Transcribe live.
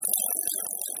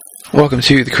Welcome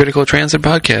to the Critical Transit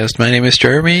Podcast. My name is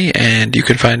Jeremy, and you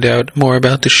can find out more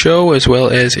about the show as well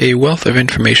as a wealth of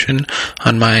information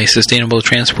on my sustainable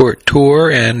transport tour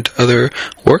and other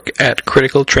work at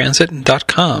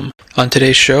criticaltransit.com. On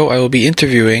today's show, I will be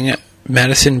interviewing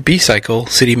Madison B-Cycle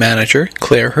City Manager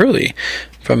Claire Hurley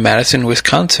from Madison,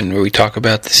 Wisconsin, where we talk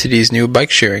about the city's new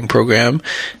bike sharing program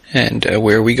and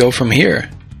where we go from here.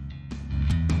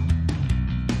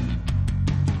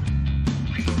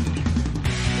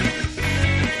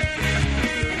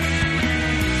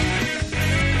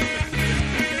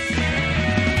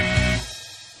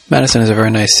 Madison is a very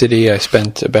nice city. I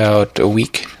spent about a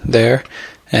week there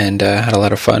and had a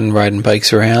lot of fun riding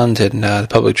bikes around, and the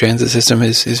public transit system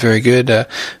is very good.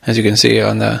 As you can see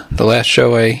on the last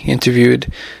show, I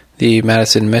interviewed the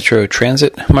Madison Metro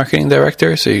Transit Marketing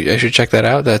Director, so I should check that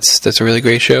out. That's a really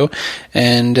great show.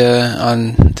 And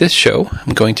on this show,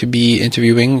 I'm going to be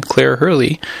interviewing Claire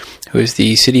Hurley, who is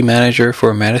the city manager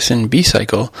for Madison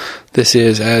B-Cycle. This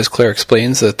is, as Claire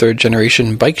explains, the third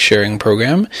generation bike sharing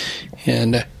program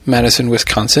in Madison,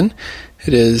 Wisconsin.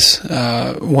 It is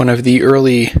one of the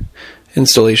early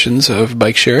installations of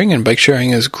bike sharing, and bike sharing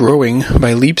is growing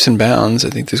by leaps and bounds. I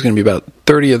think there's going to be about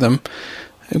 30 of them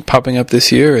popping up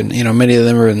this year, and many of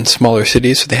them are in smaller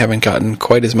cities, so they haven't gotten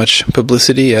quite as much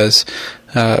publicity as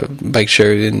bike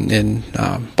share in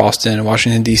Boston and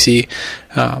Washington, D.C.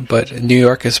 But New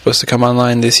York is supposed to come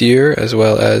online this year, as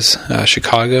well as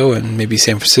Chicago and maybe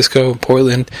San Francisco,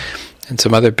 Portland, and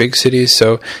some other big cities.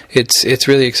 So it's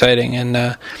really exciting.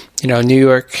 And New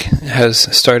York has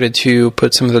started to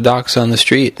put some of the docks on the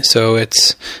street. So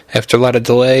it's, after a lot of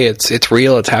delay, it's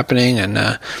real, it's happening. And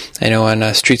I know on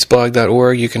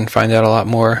streetsblog.org you can find out a lot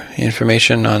more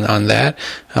information on that.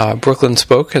 Brooklyn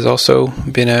Spoke has also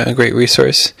been a great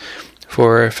resource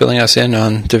for filling us in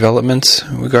on developments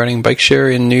regarding bike share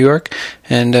in New York.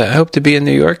 And I hope to be in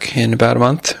New York in about a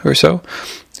month or so.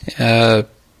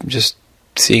 Just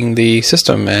seeing the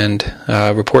system and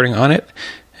reporting on it,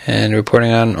 and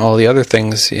reporting on all the other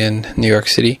things in New York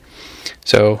City.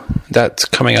 So that's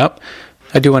coming up.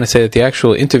 I do want to say that the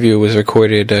actual interview was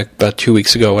recorded about 2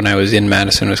 weeks ago when I was in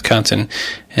Madison, Wisconsin,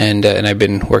 and I've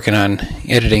been working on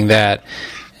editing that.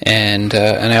 And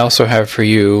I also have for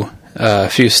you a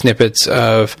few snippets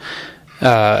of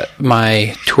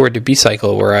my tour to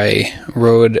B-Cycle, where I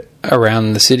rode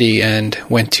around the city and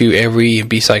went to every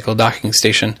B-Cycle docking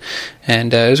station.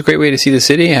 And it was a great way to see the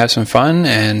city, have some fun,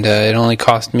 and it only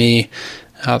cost me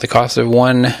the cost of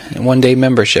one day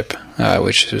membership,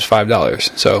 which was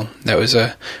 $5. So that was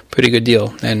a pretty good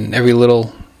deal. And every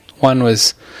little ride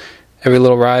was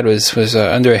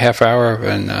under a half hour,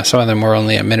 and some of them were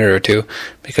only a minute or two,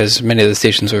 because many of the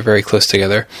stations were very close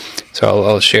together. So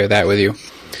I'll share that with you.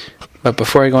 But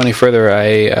before I go any further,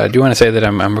 I do want to say that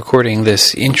I'm recording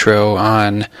this intro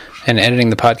and editing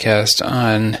the podcast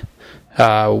on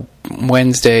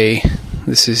Wednesday.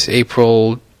 This is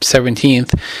April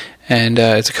 17th, and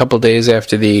it's a couple days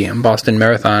after the Boston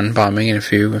Marathon bombing. And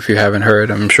if you haven't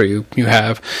heard, I'm sure you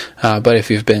have. But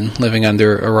if you've been living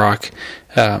under a rock,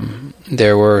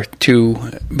 there were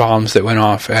 2 bombs that went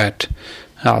off at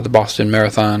the Boston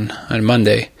Marathon on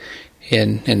Monday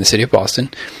in the city of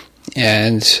Boston.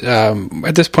 And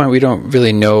at this point, we don't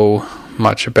really know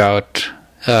much about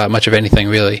much of anything,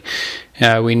 really.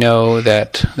 We know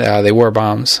that they were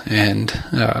bombs, and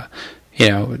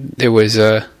there was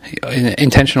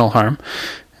intentional harm,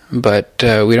 but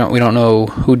we don't know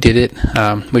who did it,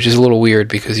 which is a little weird,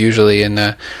 because usually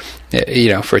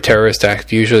for a terrorist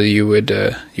act, usually you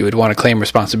would want to claim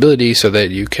responsibility so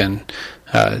that you can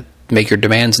make your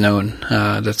demands known.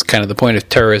 That's kind of the point of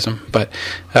terrorism. But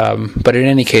in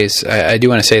any case, I do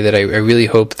want to say that I really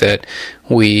hope that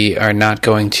we are not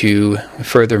going to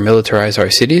further militarize our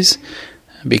cities,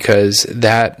 because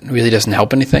that really doesn't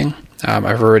help anything.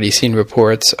 I've already seen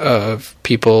reports of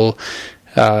people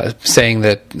saying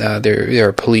that there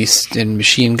are police in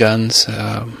machine guns,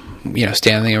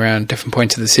 standing around different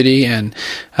points of the city, and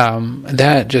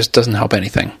that just doesn't help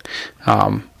anything.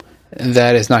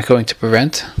 That is not going to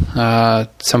prevent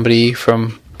somebody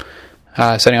from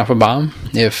setting off a bomb,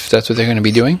 if that's what they're going to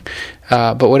be doing.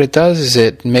 But what it does is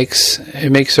it makes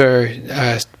our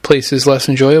places less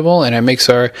enjoyable, and it makes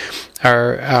our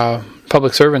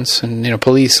public servants and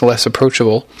police less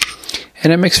approachable,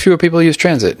 and it makes fewer people use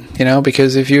transit.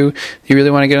 Because if you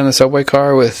really want to get on the subway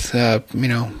car with a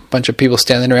bunch of people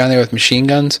standing around there with machine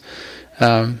guns,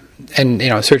 and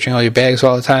searching all your bags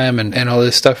all the time and all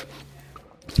this stuff.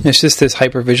 It's just this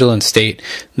hyper-vigilant state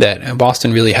that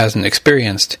Boston really hasn't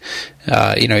experienced.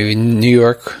 Even New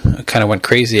York kind of went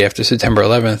crazy after September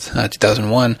 11th,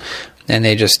 2001, and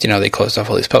they just, they closed off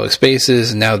all these public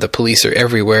spaces, and now the police are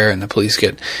everywhere, and the police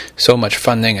get so much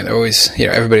funding, and they're always,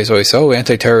 everybody's always,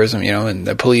 anti-terrorism, and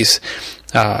the police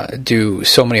do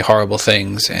so many horrible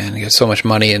things and get so much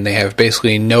money, and they have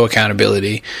basically no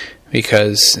accountability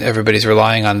because everybody's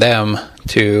relying on them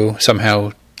to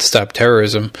somehow stop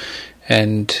terrorism.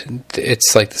 And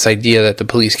it's like this idea that the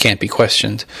police can't be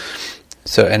questioned.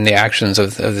 So, and the actions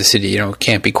of the city,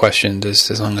 can't be questioned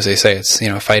as long as they say it's,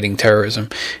 fighting terrorism.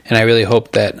 And I really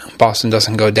hope that Boston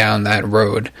doesn't go down that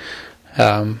road.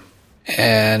 So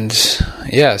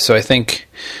I think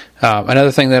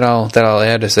another thing that I'll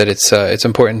add is that it's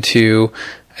important to,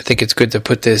 I think it's good to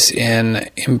put this in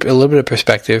a little bit of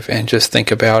perspective and just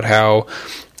think about how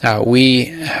we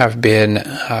have been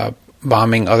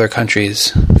bombing other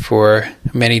countries for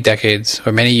many decades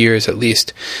or many years at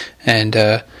least, and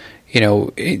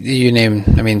you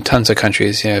name, tons of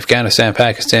countries, Afghanistan,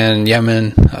 Pakistan,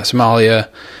 Yemen, Somalia,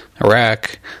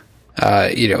 Iraq,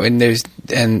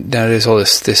 and now there's all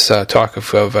this talk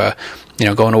of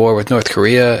going to war with North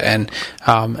Korea, and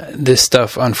this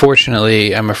stuff,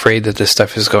 unfortunately, I'm afraid that this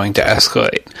stuff is going to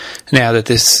escalate. Now that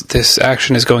this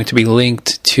action is going to be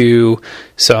linked to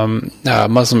some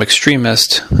Muslim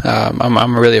extremist,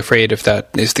 I'm really afraid if that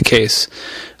is the case.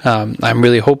 I'm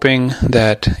really hoping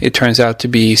that it turns out to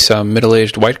be some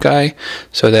middle-aged white guy,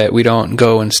 so that we don't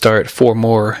go and start 4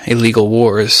 more illegal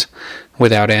wars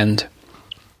without end.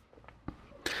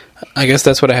 I guess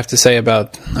that's what I have to say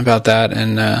about that.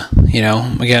 And,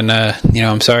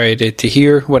 I'm sorry to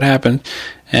hear what happened.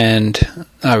 And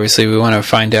obviously we want to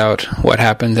find out what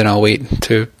happened, and I'll wait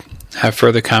to have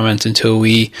further comments until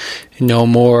we know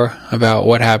more about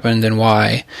what happened and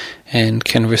why, and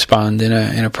can respond in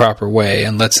a proper way.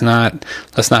 And let's not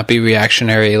be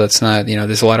reactionary. Let's not,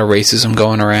 there's a lot of racism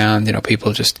going around,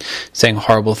 people just saying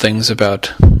horrible things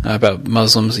about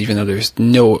Muslims, even though there's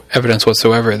no evidence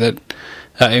whatsoever that,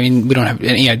 we don't have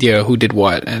any idea who did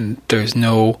what, and there's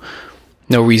no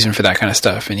reason for that kind of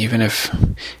stuff. And even if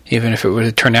it were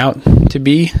to turn out to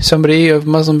be somebody of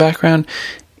Muslim background,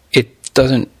 it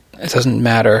doesn't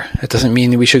matter. It doesn't mean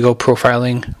that we should go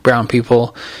profiling brown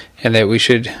people and that we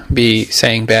should be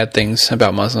saying bad things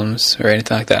about Muslims or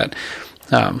anything like that.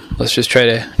 Let's just try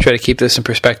to keep this in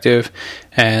perspective,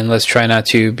 and let's try not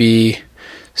to be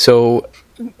so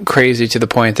crazy to the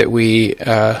point that we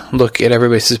look at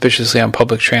everybody suspiciously on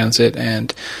public transit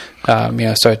and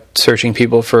start searching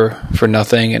people for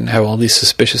nothing and have all these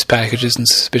suspicious packages and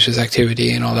suspicious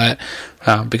activity and all that,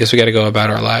 because we got to go about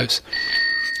our lives.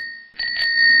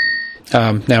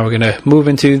 Now we're going to move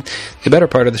into the better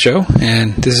part of the show,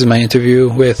 and this is my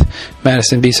interview with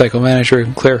Madison B-Cycle manager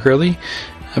Claire Hurley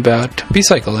about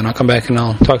B-Cycle, and I'll come back and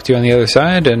I'll talk to you on the other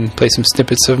side and play some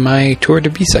snippets of my tour to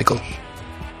B-Cycle.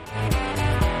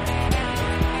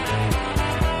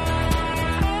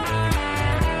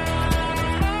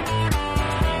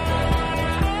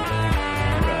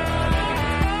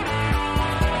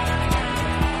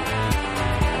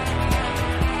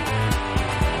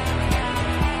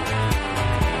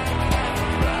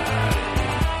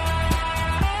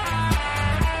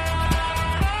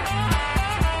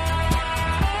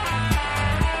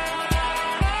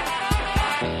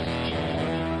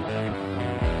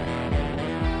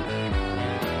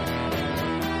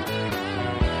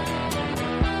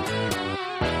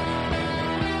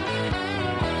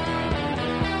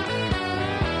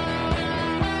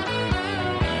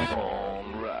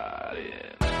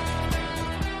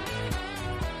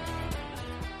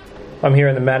 I'm here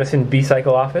in the Madison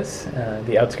B-Cycle office,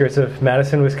 the outskirts of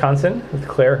Madison, Wisconsin, with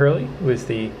Claire Hurley, who is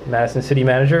the Madison City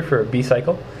Manager for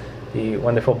B-Cycle, the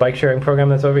wonderful bike sharing program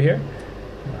that's over here.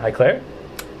 Hi, Claire.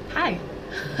 Hi.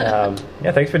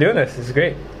 Thanks for doing this. This is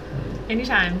great.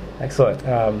 Anytime. Excellent.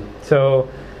 So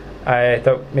I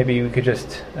thought maybe we could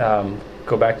just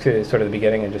go back to sort of the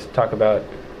beginning and just talk about,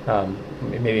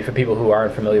 maybe for people who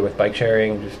aren't familiar with bike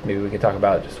sharing, just maybe we could talk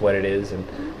about just what it is, and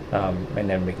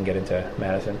then we can get into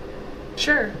Madison.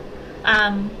 Sure.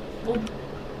 Well,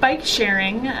 bike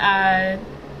sharing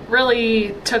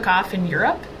really took off in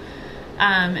Europe,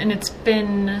 and it's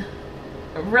been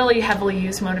a really heavily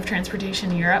used mode of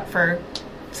transportation in Europe for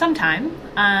some time.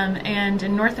 And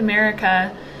in North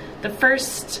America, the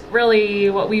first really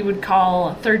what we would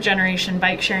call third generation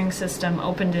bike sharing system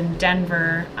opened in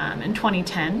Denver in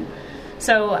 2010.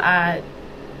 So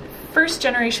first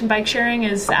generation bike sharing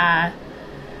is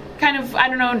kind of, I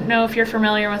don't know if you're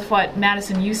familiar with what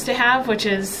Madison used to have, which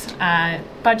is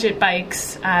Budget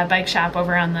Bikes bike shop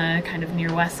over on the kind of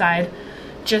near west side.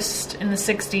 Just in the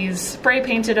 60s, spray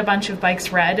painted a bunch of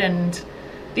bikes red and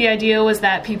the idea was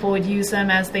that people would use them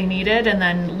as they needed and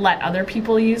then let other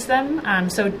people use them.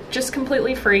 So just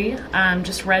completely free,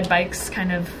 just red bikes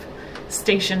kind of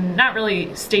stationed, not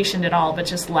really stationed at all, but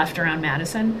just left around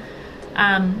Madison.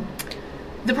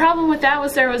 The problem with that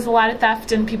was there was a lot of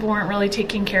theft and people weren't really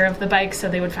taking care of the bikes, so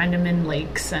they would find them in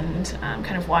lakes and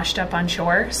kind of washed up on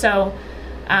shore. So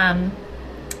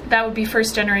that would be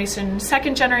first generation.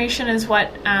 Second generation is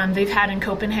what they've had in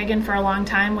Copenhagen for a long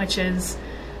time, which is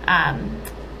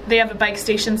they have a bike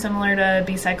station similar to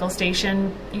B-Cycle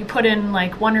Station. You put in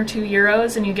like €1 or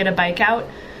 €2 and you get a bike out.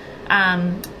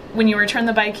 When you return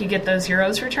the bike, you get those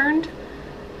euros returned.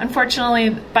 Unfortunately,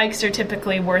 bikes are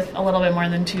typically worth a little bit more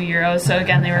than €2, so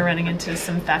again, they were running into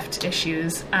some theft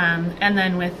issues. And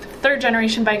then with third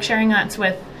generation bike sharing, that's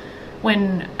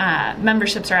when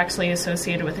memberships are actually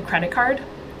associated with a credit card.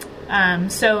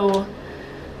 So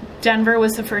Denver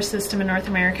was the first system in North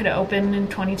America to open in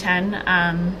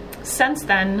 2010. Since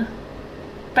then,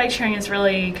 bike sharing has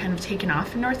really kind of taken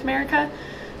off in North America.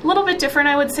 A little bit different,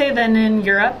 I would say, than in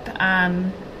Europe.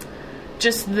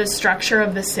 Just the structure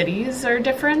of the cities are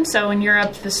different. So in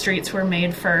Europe, the streets were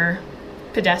made for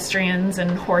pedestrians and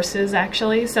horses,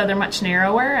 actually. So they're much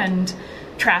narrower, and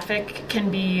traffic can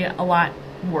be a lot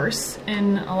worse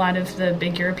in a lot of the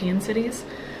big European cities.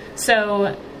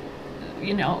 So,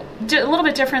 you know, a little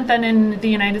bit different than in the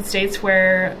United States,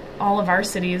 where all of our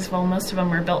cities, well, most of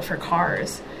them were built for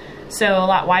cars. So a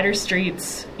lot wider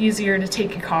streets, easier to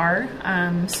take a car.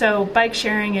 So bike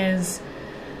sharing is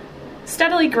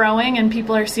steadily growing, and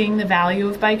people are seeing the value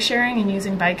of bike sharing and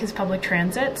using bike as public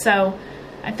transit. So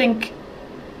I think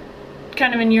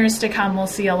kind of in years to come, we'll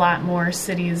see a lot more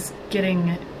cities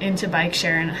getting into bike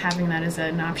share and having that as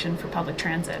an option for public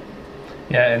transit.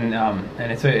 Yeah,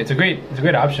 and it's a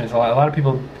great option. It's a lot of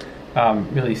people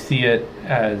really see it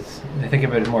as, they think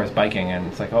of it more as biking, and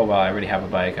it's like, oh well, I already have a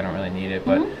bike, I don't really need it.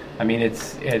 But I mean,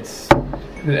 it's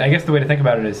I guess the way to think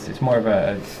about it is it's more of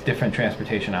a different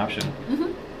transportation option.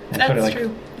 That's sort of like,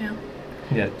 true.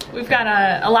 Yeah. We've got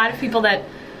a lot of people that,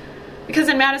 because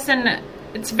in Madison,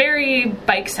 it's very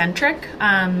bike-centric.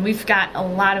 We've got a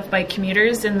lot of bike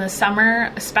commuters in the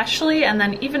summer especially, and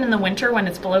then even in the winter when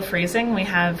it's below freezing, we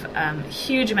have a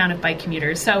huge amount of bike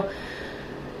commuters. So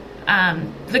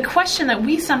the question that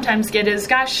we sometimes get is,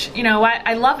 gosh, you know,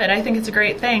 I love it. I think it's a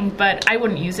great thing, but I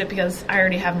wouldn't use it because I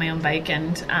already have my own bike.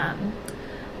 And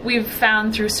we've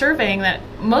found through surveying that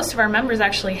most of our members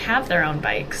actually have their own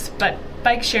bikes, but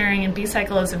bike sharing and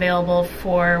B-Cycle is available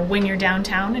for when you're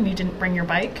downtown and you didn't bring your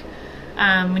bike.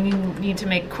 When you need to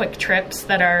make quick trips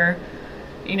that are,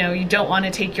 you know, you don't want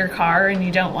to take your car and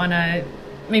you don't want to,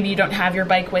 maybe you don't have your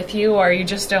bike with you, or you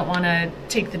just don't want to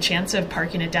take the chance of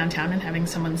parking it downtown and having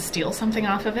someone steal something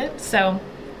off of it. So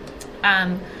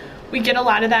we get a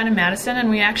lot of that in Madison, and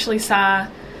we actually saw,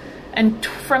 in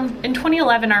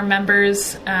 2011, our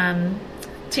members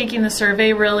taking the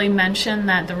survey really mentioned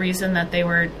that the reason that they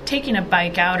were taking a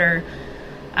bike out, or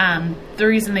the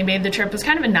reason they made the trip, was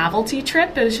kind of a novelty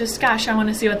trip. It was just, gosh, I want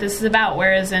to see what this is about.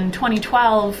 Whereas in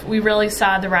 2012, we really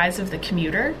saw the rise of the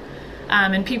commuter.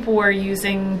 And people were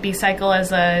using B-Cycle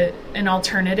as an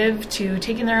alternative to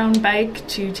taking their own bike,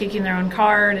 to taking their own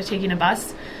car, to taking a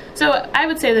bus. So I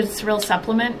would say that it's a real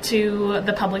supplement to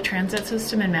the public transit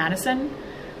system in Madison.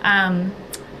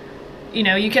 You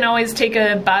know, you can always take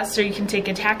a bus or you can take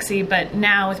a taxi, but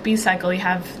now with B-Cycle, you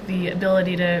have the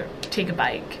ability to take a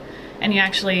bike. And you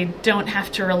actually don't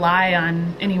have to rely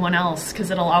on anyone else, because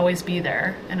it'll always be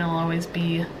there and it'll always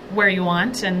be where you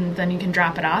want, and then you can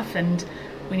drop it off, and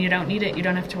when you don't need it, you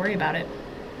don't have to worry about it.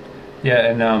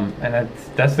 Yeah, and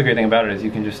that's the great thing about it, is you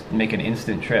can just make an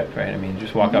instant trip, right? I mean,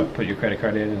 just walk up, put your credit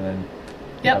card in, and then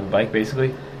you have a bike,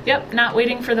 basically. Yep, not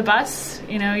waiting for the bus.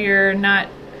 You know, you're not,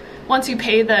 once you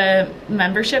pay the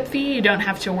membership fee, you don't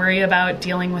have to worry about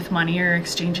dealing with money or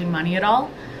exchanging money at all.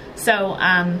 So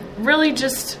really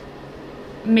just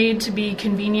made to be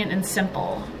convenient and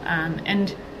simple.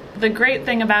 And the great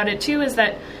thing about it too is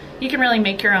that you can really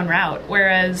make your own route,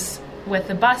 whereas with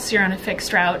the bus you're on a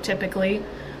fixed route typically.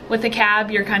 With a cab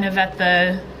you're kind of at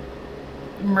the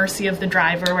mercy of the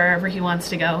driver wherever he wants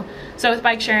to go. So with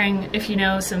bike sharing, if you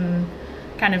know some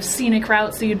kind of scenic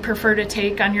routes that you'd prefer to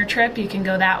take on your trip, you can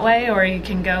go that way, or you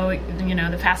can go, you know,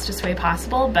 the fastest way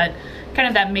possible. But kind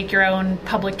of that make your own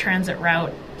public transit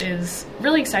route is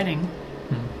really exciting.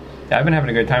 Yeah, I've been having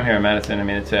a great time here in Madison. I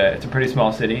mean, it's a pretty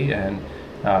small city, and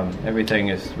everything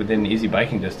is within easy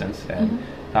biking distance, and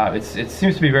it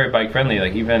seems to be very bike friendly.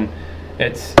 Like, even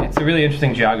it's a really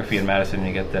interesting geography in Madison.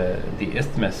 You get the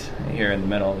isthmus here in the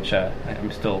middle, which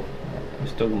I'm still I'm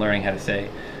still learning how to say.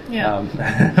 Yeah.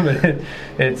 But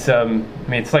it's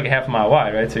it's like a half a mile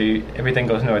wide, right? So everything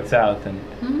goes north-south, and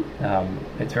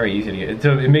it's very easy to get.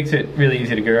 So it makes it really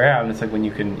easy to get around. It's like when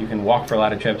you can walk for a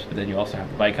lot of trips, but then you also have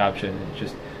the bike option. It's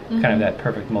just kind of that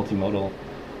perfect multimodal.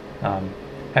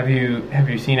 Have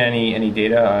you seen any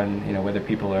data on whether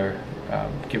people are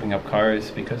giving up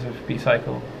cars because of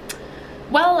B-Cycle?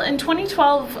 Well, in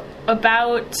 2012,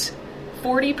 about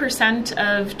 40%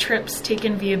 of trips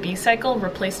taken via B-Cycle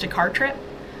replaced a car trip.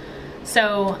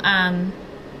 So,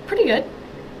 pretty good.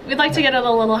 We'd like to get it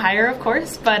a little higher, of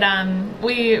course, but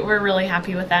we're really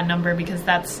happy with that number because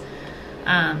that's,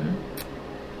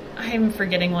 I'm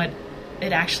forgetting what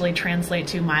it actually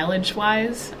translates to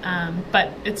mileage-wise,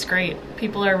 but it's great.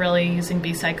 People are really using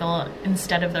B-Cycle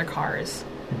instead of their cars.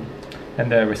 And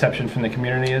the reception from the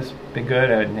community has been good.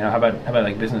 How about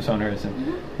like business owners?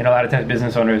 And a lot of times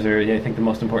business owners are. I think the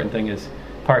most important thing is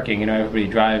parking. Everybody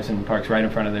drives and parks right in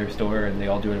front of their store, and they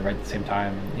all do it right at the same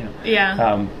time.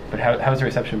 Yeah. But how's the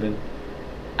reception been?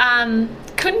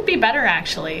 Couldn't be better,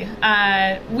 actually.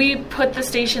 We put the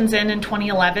stations in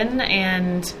 2011,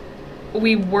 and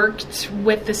we worked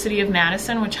with the city of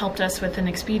Madison, which helped us with an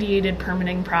expedited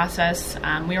permitting process.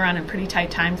 We were on a pretty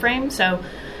tight time frame, so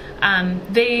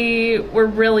they were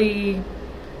really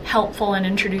helpful in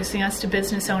introducing us to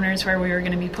business owners where we were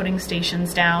going to be putting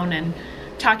stations down and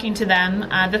talking to them.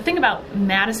 The thing about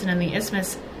Madison and the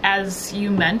Isthmus, as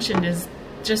you mentioned, is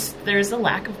just there's a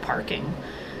lack of parking.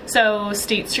 So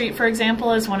State Street, for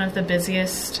example, is one of the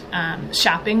busiest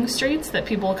shopping streets that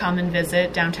people come and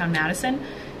visit downtown Madison.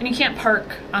 And you can't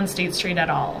park on State Street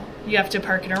at all. You have to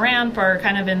park in a ramp or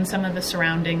kind of in some of the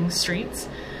surrounding streets.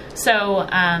 So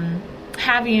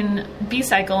having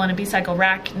B-Cycle and a B-Cycle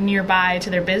rack nearby to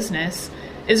their business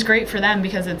is great for them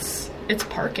because it's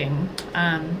parking.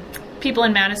 People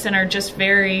in Madison are just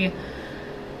very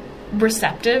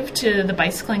receptive to the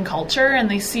bicycling culture,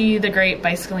 and they see the great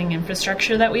bicycling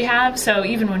infrastructure that we have. So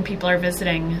even when people are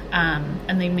visiting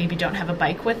and they maybe don't have a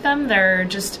bike with them, they're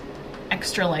just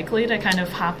extra likely to kind of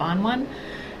hop on one.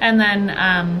 And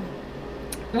then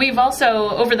we've also,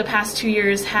 over the past 2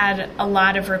 years, had a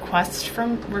lot of requests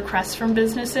from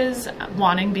businesses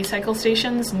wanting B-Cycle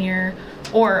stations near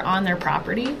or on their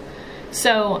property.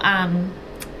 So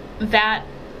that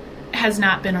has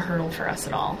not been a hurdle for us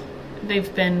at all.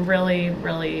 They've been really,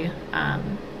 really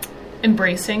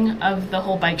embracing of the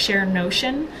whole bike share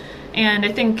notion. And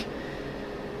I think,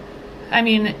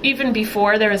 even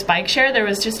before there was bike share, there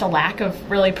was just a lack of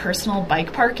really personal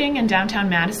bike parking in downtown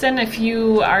Madison. If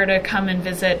you are to come and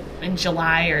visit in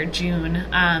July or June,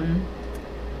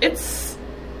 it's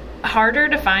harder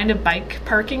to find a bike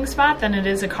parking spot than it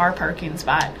is a car parking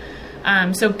spot.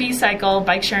 So B-Cycle,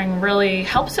 bike sharing, really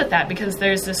helps with that because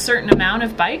there's a certain amount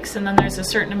of bikes and then there's a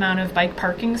certain amount of bike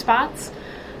parking spots.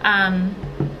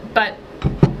 But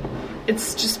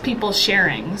it's just people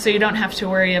sharing, so you don't have to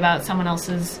worry about someone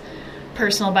else's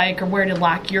personal bike or where to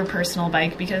lock your personal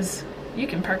bike because you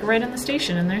can park it right in the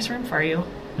station and there's room for you.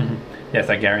 Mm-hmm. Yeah, it's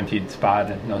that guaranteed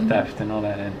spot and no theft and all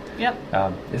that. And yep.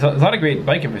 There's a lot of great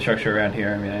bike infrastructure around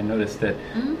here. I noticed that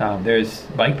there's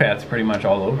bike paths pretty much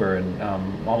all over and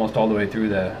almost all the way through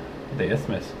the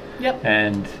Isthmus. Yep.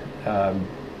 And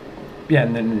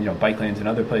and then bike lanes in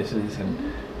other places,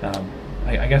 and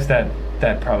I guess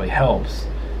that probably helps.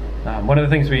 One of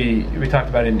the things we talked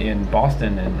about in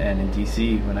Boston and in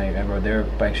DC when I rode their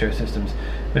bike share systems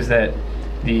was that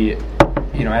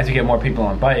as you get more people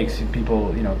on bikes,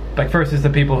 people, first is the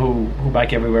people who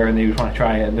bike everywhere and they just want to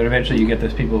try it, and then eventually you get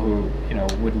those people who,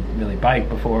 wouldn't really bike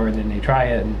before and then they try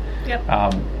it. And, yep.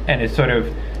 And it's sort of,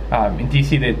 in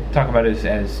DC they talk about it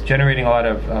as generating a lot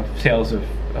of sales of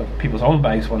people's own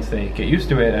bikes once they get used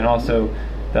to it, and also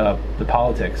the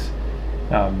politics.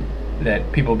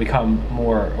 That people become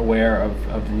more aware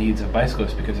of the needs of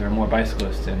bicyclists because there are more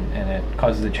bicyclists, and it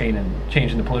causes a change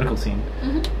in the political scene.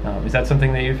 Mm-hmm. Is that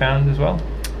something that you found as well?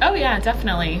 Oh yeah,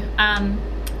 definitely.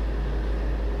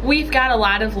 We've got a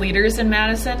lot of leaders in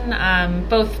Madison,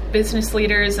 both business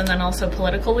leaders and then also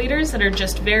political leaders that are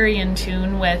just very in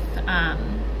tune with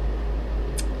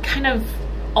kind of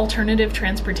alternative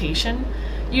transportation.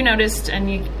 You noticed,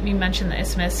 and you mentioned the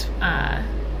Isthmus,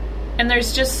 and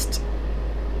there's just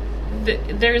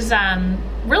there's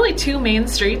really two main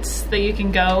streets that you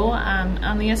can go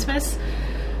on the Isthmus,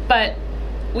 but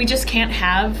we just can't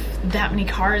have that many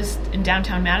cars in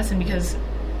downtown Madison because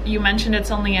you mentioned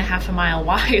it's only a half a mile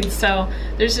wide, so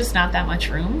there's just not that much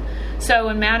room. So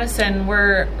in Madison,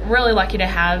 we're really lucky to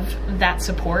have that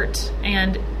support,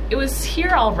 and it was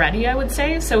here already, I would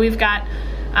say. So we've got,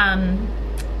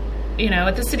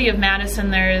 at the city of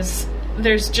Madison,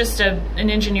 there's just an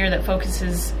engineer that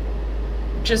focuses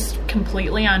just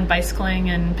completely on bicycling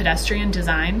and pedestrian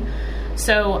design.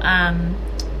 So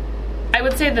I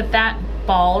would say that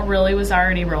ball really was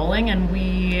already rolling, and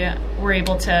we were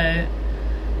able to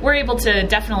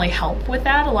definitely help with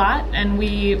that a lot, and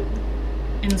we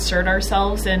insert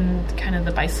ourselves in kind of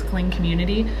the bicycling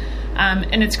community.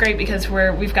 And it's great because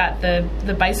we've got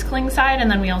the bicycling side, and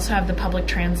then we also have the public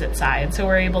transit side. So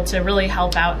we're able to really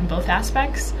help out in both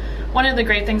aspects. One of the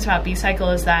great things about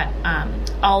B-Cycle is that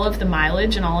all of the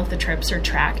mileage and all of the trips are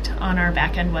tracked on our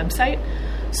back-end website.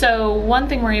 So one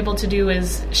thing we're able to do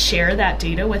is share that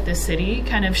data with the city,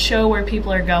 kind of show where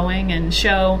people are going and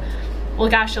show, well,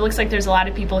 gosh, it looks like there's a lot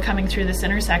of people coming through this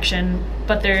intersection,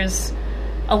 but there's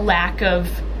a lack of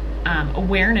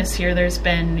awareness here. There's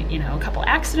been, a couple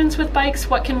accidents with bikes.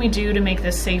 What can we do to make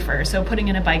this safer? So putting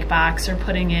in a bike box or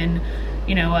putting in,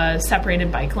 a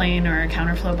separated bike lane or a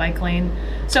counterflow bike lane.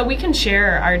 So we can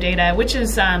share our data, which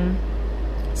is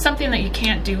something that you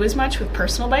can't do as much with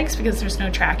personal bikes because there's no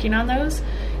tracking on those.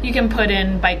 You can put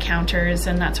in bike counters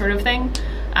and that sort of thing.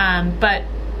 But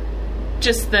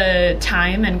just the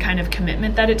time and kind of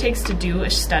commitment that it takes to do a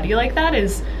study like that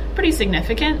is pretty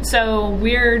significant. So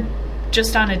we're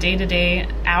just on a day-to-day,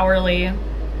 hourly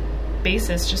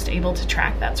basis just able to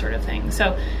track that sort of thing.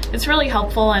 So it's really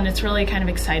helpful, and it's really kind of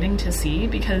exciting to see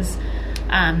because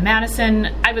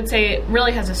Madison, I would say,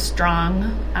 really has a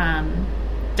strong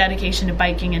dedication to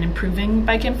biking and improving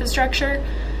bike infrastructure.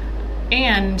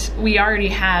 And we already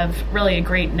have really a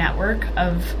great network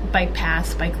of bike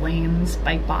paths, bike lanes,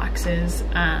 bike boxes.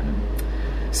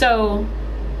 So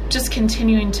just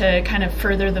continuing to kind of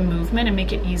further the movement and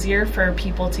make it easier for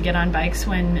people to get on bikes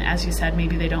when, as you said,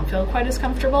 maybe they don't feel quite as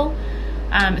comfortable.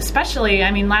 Especially,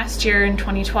 last year in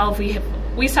 2012,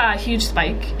 we saw a huge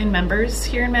spike in members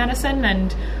here in Madison,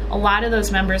 and a lot of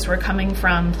those members were coming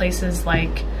from places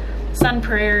like Sun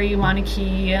Prairie,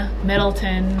 Waunakee,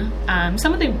 Middleton,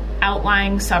 some of the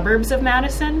outlying suburbs of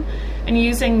Madison, and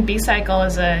using B-Cycle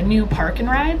as a new park and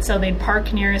ride. So they'd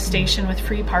park near a station with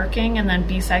free parking and then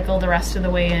B-Cycle the rest of the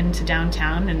way into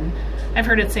downtown. And I've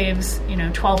heard it saves,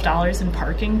 $12 in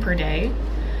parking per day.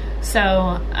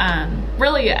 So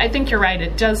really, I think you're right.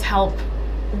 It does help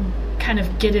kind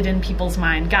of get it in people's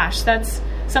mind. Gosh, that's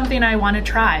something I want to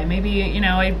try. Maybe,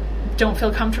 I don't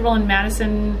feel comfortable in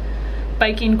Madison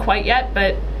biking quite yet,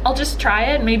 but I'll just try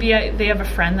it. Maybe they have a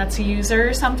friend that's a user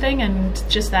or something, and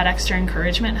just that extra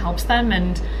encouragement helps them.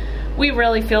 And we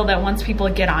really feel that once people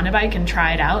get on a bike and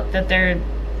try it out, that they're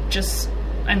just,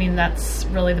 that's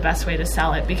really the best way to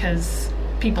sell it because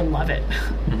people love it.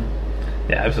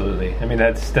 Yeah, absolutely.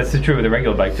 That's the truth with a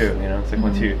regular bike too. It's like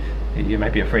once you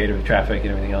might be afraid of traffic and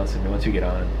everything else, and once you get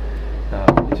on,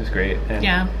 it's just great.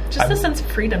 And the sense of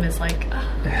freedom is like,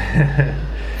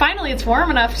 finally it's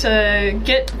warm enough to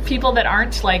get people that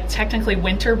aren't like technically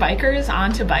winter bikers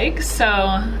onto bikes. So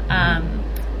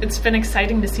it's been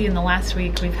exciting to see in the last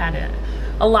week. We've had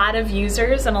a lot of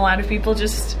users and a lot of people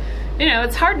just,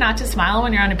 it's hard not to smile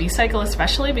when you're on a B-Cycle,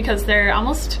 especially because they're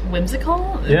almost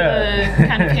whimsical. Yeah. The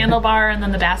kind of handlebar and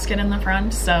then the basket in the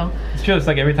front. So it's true. It's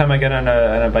like every time I get on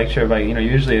a bike share bike,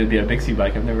 usually it'd be a Bixie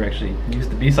bike. I've never actually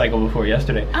used the B-Cycle before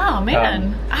yesterday. Oh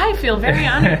man, I feel very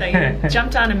honored that you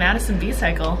jumped on a Madison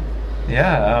B-Cycle.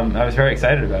 Yeah, I was very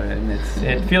excited about it, and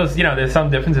it feels, there's some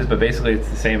differences, but basically it's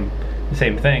the same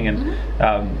thing, and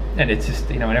and it's just,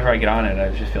 whenever I get on it,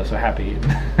 I just feel so happy.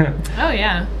 Oh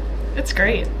yeah, it's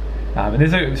great. And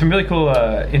there's some really cool,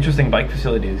 interesting bike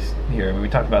facilities here. We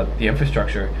talked about the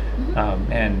infrastructure,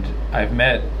 and I've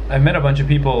met a bunch of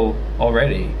people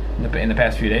already in the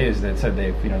past few days that said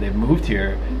they've moved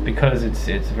here because it's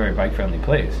a very bike friendly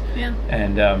place. Yeah.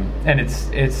 And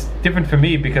it's different for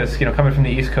me because coming from the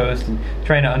East Coast and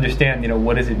trying to understand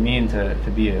what does it mean to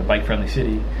be a bike friendly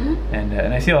city, and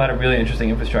I see a lot of really interesting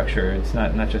infrastructure. It's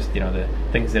not just the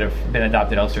things that have been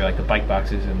adopted elsewhere, like the bike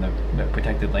boxes and the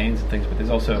protected lanes and things, but there's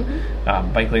also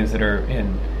bike lanes that are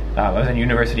in. I was on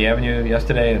University Avenue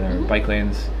yesterday, and there are bike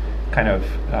lanes kind of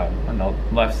on the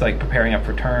left, like preparing up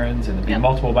for turns, and there'd be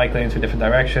multiple bike lanes for different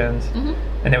directions.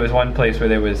 And there was one place where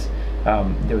there was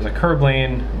a curb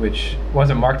lane which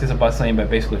wasn't marked as a bus lane but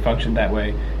basically functioned that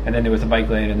way, and then there was a bike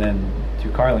lane and then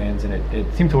 2 car lanes, and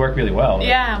it seemed to work really well.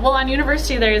 Yeah, well, on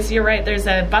University you're right, there's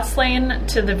a bus lane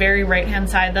to the very right hand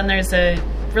side, then there's a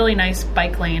really nice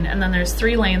bike lane, and then there's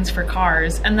 3 lanes for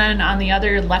cars, and then on the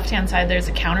other left hand side there's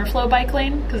a counterflow bike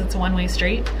lane because it's a one-way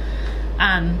street,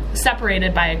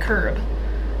 separated by a curb.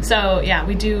 So yeah,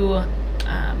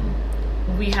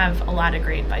 we have a lot of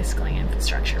great bicycling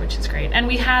infrastructure, which is great, and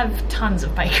we have tons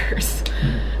of bikers,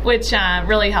 which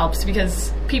really helps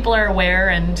because people are aware.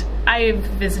 And I've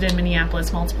visited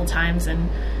Minneapolis multiple times, and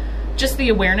just the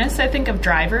awareness, I think, of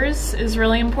drivers is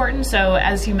really important. So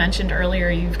as you mentioned earlier,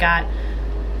 you've got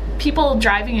people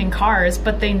driving in cars,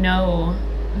 but they know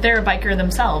they're a biker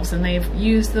themselves and they've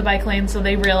used the bike lane, so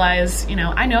they realize,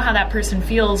 I know how that person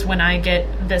feels when I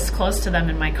get this close to them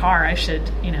in my car. I should,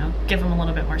 give them a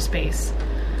little bit more space.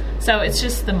 So it's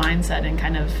just the mindset and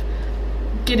kind of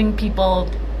getting people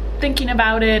thinking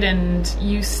about it and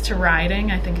used to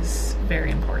riding, I think, is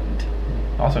very important.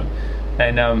 Awesome.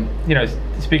 And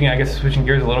speaking, I guess switching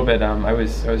gears a little bit, I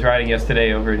was riding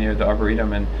yesterday over near the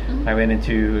Arboretum, and I ran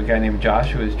into a guy named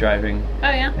Josh who was driving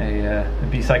a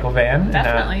B-Cycle van.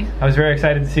 Definitely. And, I was very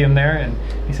excited to see him there, and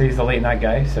he said he's a late night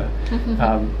guy. So,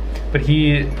 but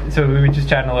we were just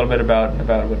chatting a little bit about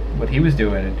what he was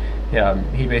doing,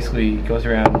 and he basically goes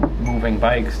around moving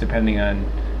bikes depending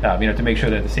on to make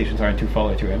sure that the stations aren't too full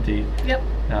or too empty. Yep.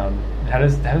 How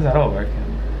does that all work?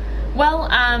 Well,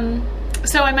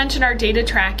 so I mentioned our data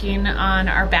tracking on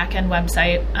our back-end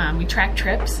website. We track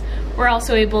trips. We're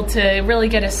also able to really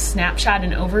get a snapshot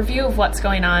and overview of what's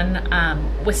going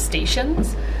on with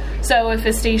stations. So if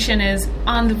a station is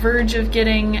on the verge of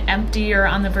getting empty or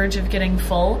on the verge of getting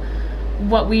full,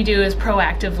 what we do is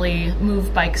proactively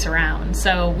move bikes around.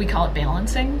 So we call it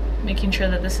balancing, making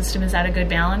sure that the system is at a good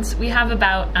balance. We have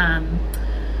about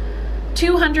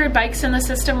 200 bikes in the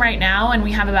system right now, and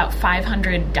we have about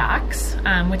 500 docks,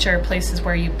 which are places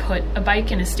where you put a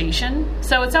bike in a station.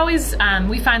 So it's always,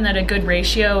 we find that a good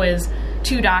ratio is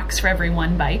 2 docks for every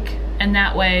 1 bike, and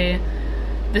that way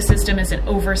the system isn't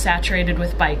oversaturated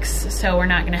with bikes, so we're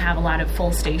not going to have a lot of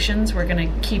full stations. We're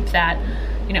going to keep that,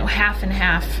 half and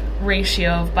half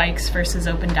ratio of bikes versus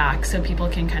open docks, so people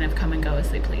can kind of come and go as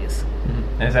they please.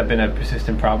 Mm-hmm. Has that been a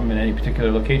persistent problem in any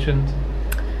particular locations?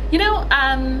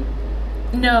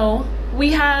 No,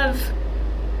 we've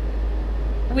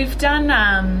done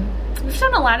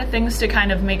a lot of things to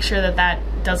kind of make sure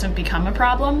that doesn't become a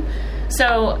problem.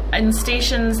 So in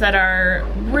stations that are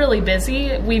really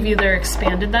busy, we've either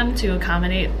expanded them to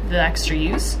accommodate the extra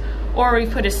use, or we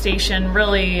put a station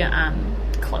really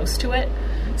close to it,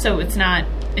 so it's not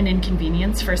an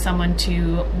inconvenience for someone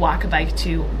to walk a bike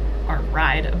to or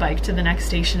ride a bike to the next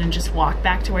station and just walk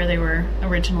back to where they were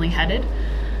originally headed.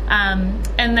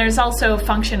 And there's also a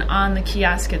function on the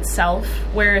kiosk itself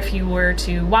where if you were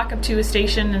to walk up to a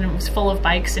station and it was full of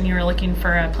bikes and you were looking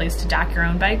for a place to dock your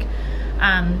own bike,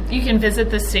 you can visit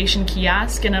the station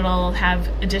kiosk and it'll have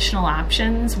additional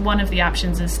options. One of the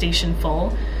options is Station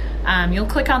Full. You'll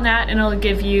click on that and it'll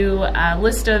give you a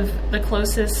list of the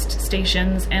closest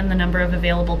stations and the number of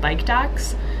available bike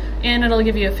docks, and it'll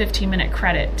give you a 15-minute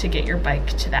credit to get your bike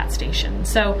to that station.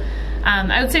 So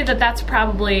I would say that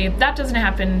that doesn't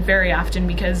happen very often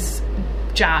because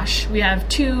Josh, we have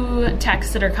 2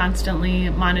 techs that are constantly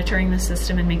monitoring the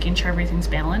system and making sure everything's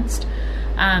balanced.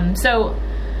 So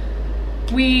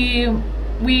we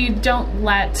don't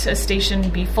let a station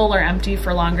be full or empty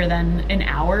for longer than an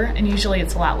hour, and usually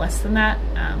it's a lot less than that.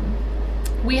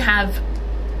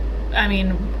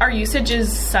 Our usage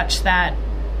is such that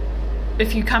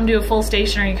if you come to a full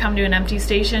station or you come to an empty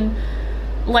station,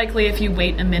 likely if you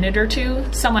wait a minute or 2,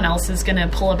 someone else is going to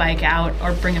pull a bike out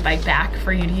or bring a bike back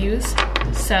for you to use.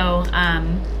 So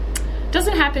it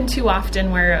doesn't happen too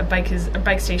often where a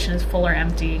bike station is full or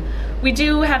empty. We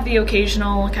do have the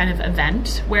occasional kind of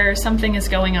event where something is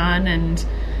going on and,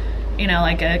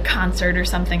 like a concert or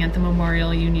something at the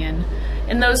Memorial Union.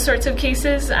 In those sorts of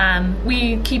cases,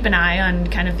 we keep an eye on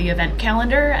kind of the event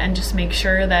calendar and just make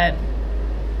sure that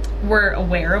we're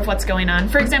aware of what's going on.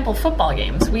 For example, football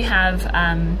games. We have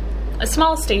a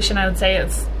small station, I would say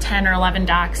it's 10 or 11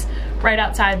 docks, right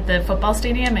outside the football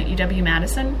stadium at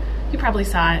UW-Madison. You probably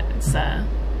saw it. It's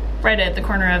right at the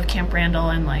corner of Camp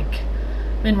Randall and like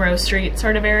Monroe Street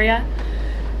sort of area.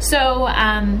 So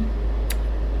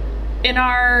in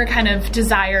our kind of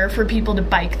desire for people to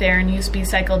bike there and use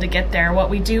B-Cycle to get there,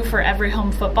 what we do for every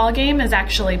home football game is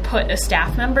actually put a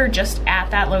staff member just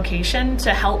at that location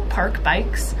to help park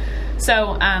bikes.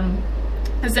 So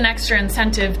as an extra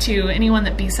incentive to anyone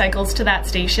that B-Cycles to that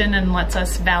station and lets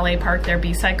us valet park their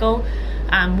B-Cycle,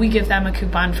 we give them a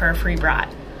coupon for a free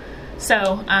brat.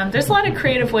 So there's a lot of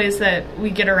creative ways that we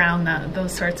get around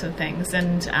those sorts of things.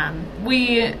 And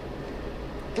we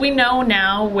know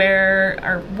now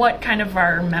what kind of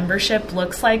our membership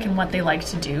looks like and what they like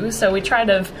to do. So we try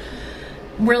to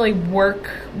really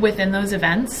work within those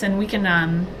events. And we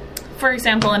can, for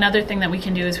example, another thing that we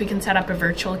can do is we can set up a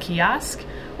virtual kiosk,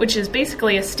 which is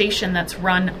basically a station that's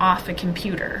run off a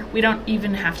computer. We don't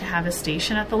even have to have a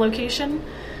station at the location.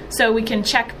 So we can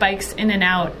check bikes in and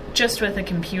out just with a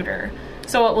computer.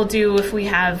 So what we'll do if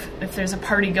there's a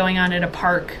party going on at a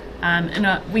park,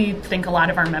 and we think a lot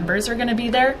of our members are going to be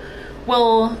there,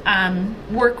 we'll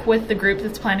work with the group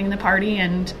that's planning the party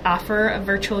and offer a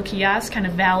virtual kiosk, kind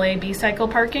of valet B-cycle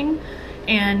parking.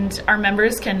 And our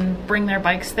members can bring their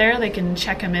bikes there. They can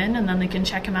check them in, and then they can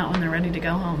check them out when they're ready to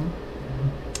go home.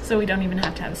 So we don't even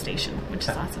have to have a station, which is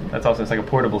awesome. That's awesome. It's like a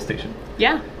portable station.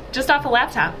 Yeah, just off a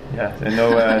laptop. Yeah, and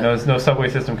no subway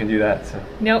system can do that. So.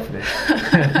 Nope.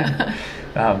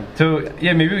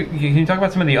 Maybe can you talk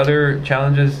about some of the other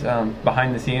challenges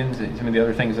behind the scenes, some of the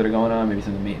other things that are going on, maybe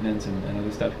some of the maintenance and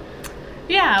other stuff?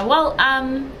 Yeah, well,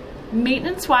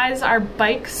 maintenance-wise, our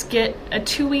bikes get a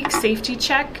 2-week safety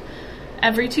check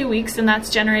every 2 weeks, and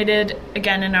that's generated,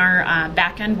 again, in our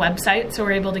back-end website, so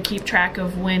we're able to keep track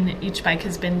of when each bike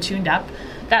has been tuned up.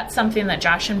 That's something that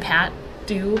Josh and Pat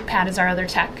do. Pat is our other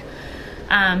tech.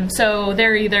 So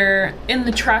they're either in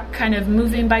the truck kind of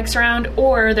moving bikes around,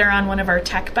 or they're on one of our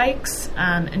tech bikes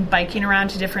and biking around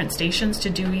to different stations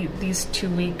to do these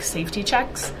 2-week safety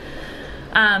checks.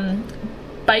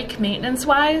 Bike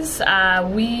maintenance-wise,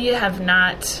 we have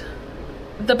not...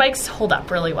 The bikes hold up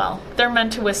really well. They're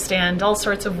meant to withstand all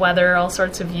sorts of weather, all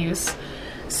sorts of use.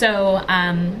 So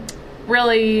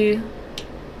really,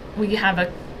 we've had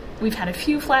a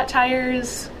few flat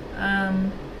tires.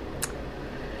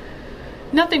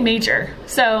 Nothing major.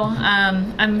 So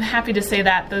I'm happy to say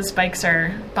that those bikes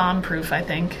are bomb-proof, I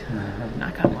think.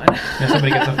 Knock on wood. If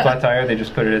somebody gets a flat tire, they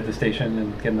just put it at the station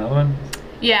and get another one?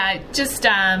 Yeah, just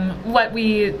what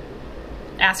we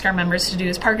ask our members to do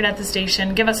is park it at the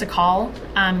station, give us a call,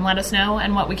 let us know,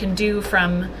 and what we can do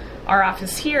from our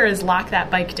office here is lock that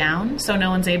bike down so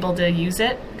no one's able to use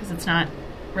it, because it's not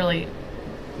really...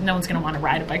 No one's going to want to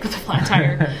ride a bike with a flat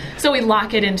tire. So we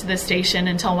lock it into the station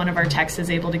until one of our techs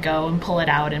is able to go and pull it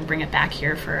out and bring it back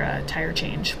here for a tire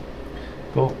change.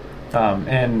 Cool.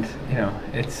 And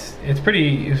it's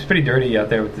pretty dirty out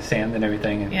there with the sand and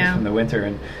everything, and just in the winter.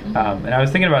 And and I was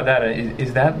thinking about that.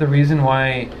 Is that the reason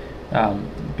why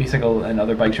B-Cycle and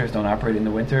other bike shares don't operate in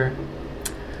the winter?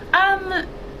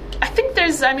 I think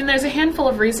there's a handful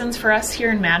of reasons for us here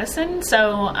in Madison.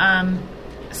 So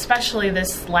especially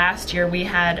this last year, we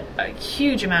had a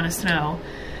huge amount of snow,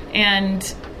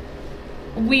 and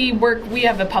we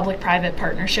have a public-private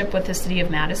partnership with the city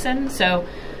of Madison. So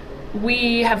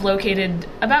we have located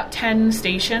about 10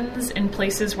 stations in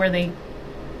places where they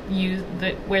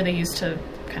used to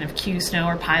kind of queue snow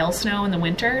or pile snow in the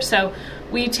winter. So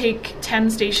we take 10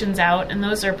 stations out, and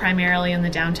those are primarily in the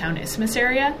downtown Isthmus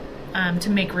area to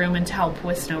make room and to help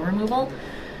with snow removal.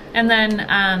 And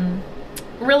then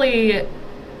really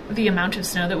the amount of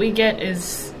snow that we get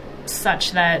is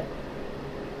such that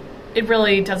it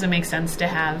really doesn't make sense to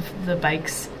have the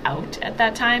bikes out at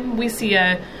that time. We see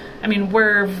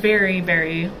we're very,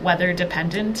 very weather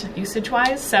dependent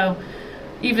usage-wise, so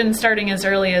even starting as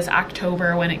early as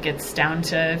October, when it gets down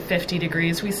to 50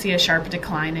 degrees, we see a sharp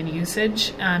decline in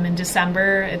usage. In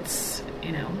December, it's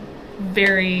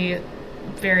very,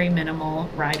 very minimal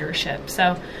ridership.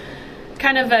 So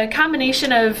kind of a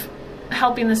combination of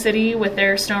helping the city with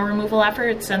their snow removal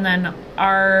efforts, and then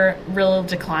our real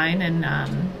decline in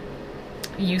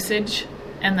usage,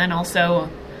 and then also,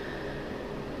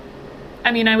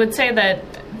 I would say that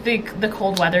the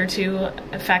cold weather too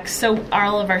affects. So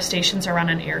all of our stations are run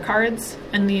on air cards,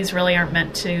 and these really aren't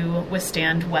meant to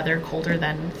withstand weather colder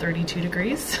than 32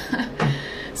 degrees.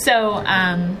 So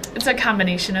it's a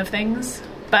combination of things,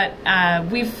 but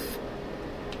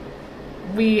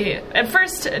we at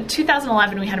first,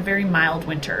 2011, we had a very mild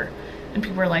winter, and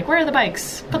people were like, where are the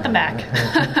bikes? Put them back.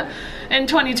 In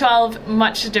 2012,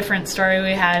 much different story.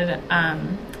 We had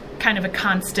kind of a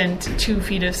constant 2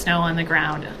 feet of snow on the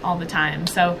ground all the time.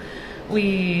 So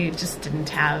we just didn't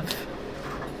have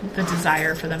the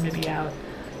desire for them to be out.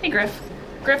 Hey, Griff.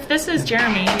 Griff, this is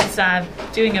Jeremy. He's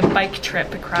doing a bike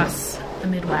trip across the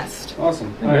Midwest.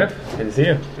 Awesome. Hey, Griff. Good to see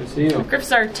you. Good to see you.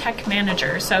 Griff's our tech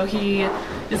manager, so he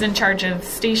is in charge of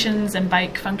stations and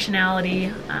bike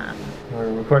functionality.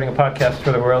 We're recording a podcast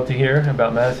for the world to hear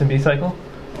about Madison B-Cycle.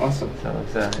 Awesome. So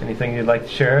is there anything you'd like to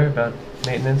share about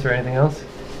maintenance or anything else?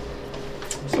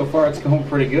 So far, it's going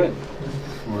pretty good.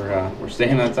 We're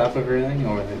staying on top of everything.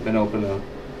 They've been open a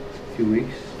few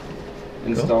weeks.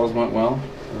 Installs went well.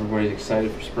 Everybody's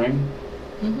excited for spring.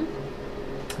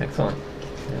 Mm-hmm. Excellent.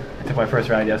 Yeah, I took my first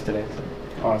ride yesterday. So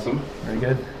Awesome. very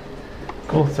good.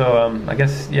 Cool. So I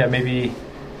guess maybe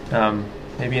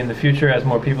in the future, as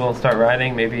more people start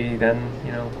riding, maybe then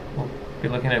we'll be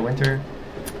looking at winter.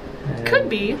 Could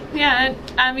be, yeah.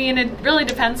 It really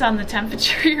depends on the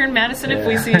temperature here in Madison. If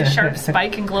we see a sharp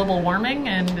spike in global warming,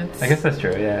 and it's... I guess that's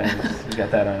true, yeah. We got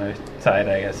that on our side,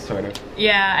 I guess, sort of.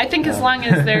 Yeah, I think as long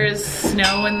as there's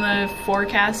snow in the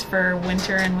forecast for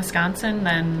winter in Wisconsin,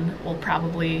 then we'll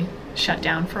probably shut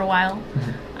down for a while.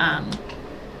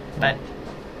 But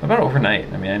what about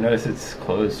overnight? I mean, I notice it's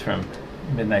closed from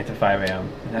midnight to 5 a.m.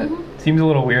 And that seems a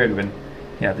little weird when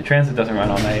the transit doesn't run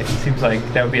all night. It seems like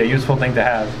that would be a useful thing to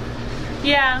have.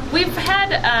 Yeah, we've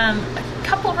had a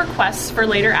couple of requests for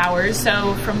later hours.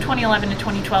 So from 2011 to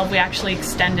 2012, we actually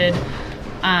extended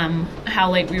how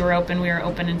late we were open. We were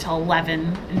open until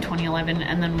 11 in 2011,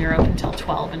 and then we were open until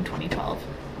 12 in 2012.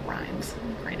 Rhymes.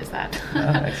 How great is that?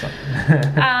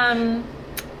 Excellent.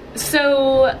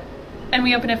 And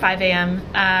we open at 5 a.m.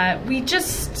 We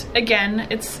just, again,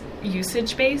 it's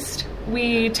usage-based.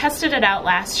 We tested it out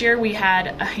last year. We had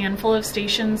a handful of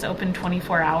stations open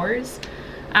 24 hours.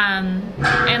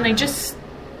 And they just,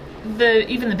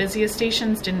 even the busiest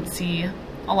stations didn't see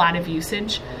a lot of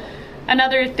usage.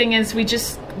 Another thing is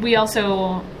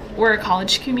we're a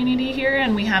college community here,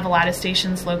 and we have a lot of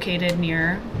stations located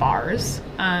near bars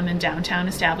and downtown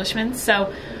establishments.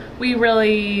 So we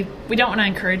don't want to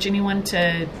encourage anyone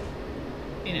to,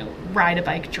 ride a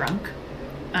bike drunk.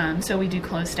 So we do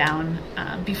close down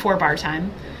before bar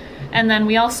time. And then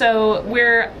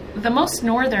we're the most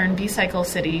northern B-cycle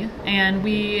city, and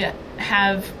we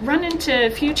have run into a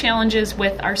few challenges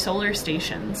with our solar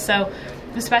stations. So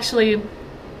especially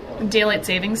daylight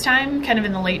savings time, kind of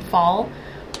in the late fall,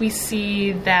 we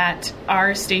see that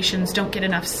our stations don't get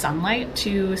enough sunlight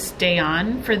to stay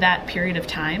on for that period of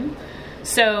time.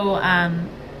 So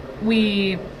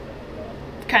we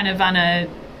kind of on a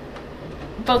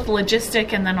both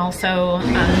logistic and then also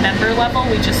member level,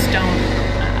 we just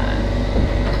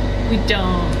we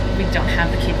don't have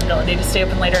the capability to stay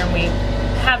open later, and we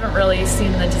haven't really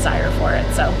seen the desire for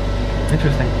it. So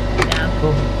interesting. Yeah.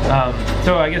 Cool.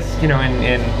 So I guess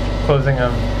in closing,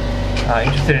 I'm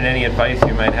interested in any advice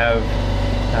you might have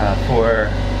for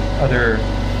other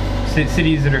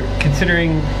cities that are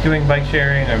considering doing bike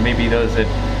sharing, or maybe those that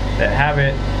have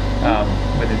it.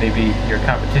 Whether they be your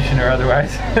competition or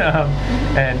otherwise,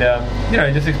 and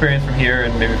just experience from here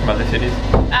and maybe from other cities.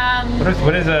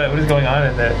 What is going on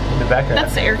in the background?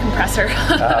 That's the air compressor.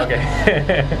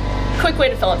 Okay. Quick way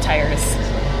to fill up tires.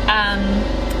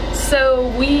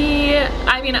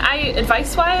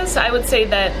 Advice-wise, I would say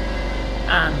that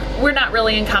we're not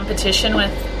really in competition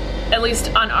with, at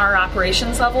least on our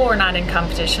operations level, we're not in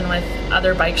competition with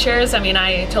other bike shares. I mean,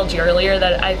 I told you earlier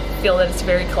that I feel that it's a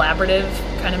very collaborative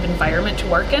kind of environment to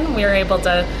work in. We are able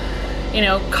to,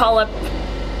 call up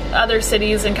other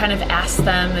cities and kind of ask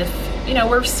them if,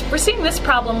 we're seeing this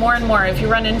problem more and more. If you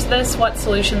run into this, what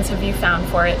solutions have you found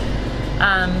for it?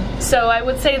 So I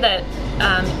would say that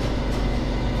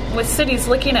with cities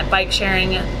looking at bike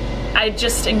sharing, I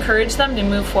just encourage them to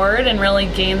move forward and really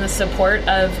gain the support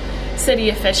of city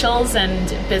officials and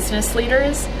business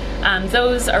leaders.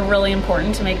 Those are really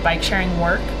important to make bike sharing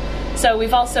work. So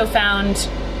we've also found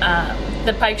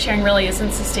that bike sharing really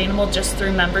isn't sustainable just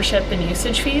through membership and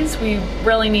usage fees. We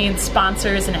really need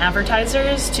sponsors and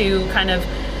advertisers to kind of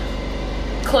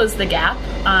close the gap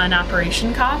on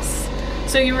operation costs.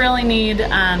 So you really need,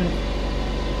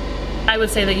 I would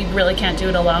say that you really can't do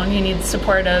it alone. You need the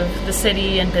support of the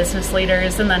city and business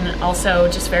leaders, and then also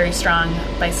just very strong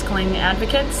bicycling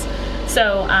advocates.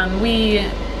 So we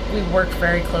work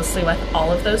very closely with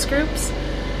all of those groups.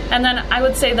 And then I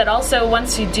would say that also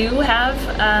once you do have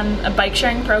a bike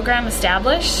sharing program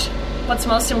established, what's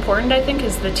most important, I think,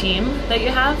 is the team that you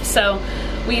have. So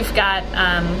we've got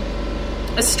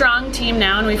a strong team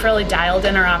now, and we've really dialed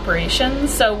in our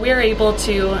operations. So we're able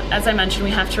to, as I mentioned,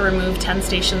 we have to remove 10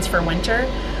 stations for winter.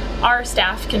 Our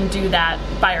staff can do that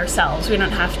by ourselves. We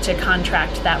don't have to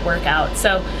contract that work out.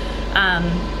 So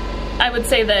I would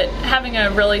say that having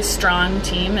a really strong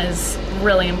team is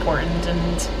really important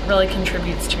and really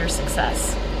contributes to your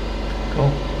success. Cool.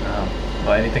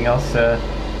 Well, anything else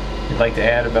you'd like to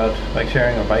add about bike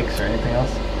sharing or bikes or anything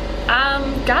else?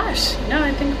 No,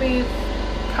 I think we've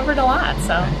covered a lot.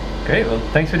 So okay. Great. Well,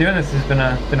 thanks for doing this. It's been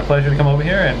a pleasure to come over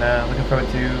here, and looking forward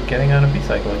to getting on a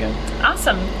B-cycle again.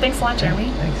 Awesome. Thanks a lot, Jeremy.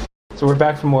 Thanks. So we're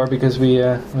back for more because we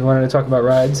wanted to talk about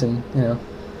rides, and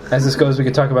as this goes, we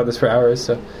could talk about this for hours.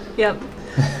 So. Yep.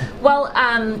 Well,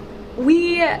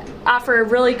 we offer a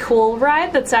really cool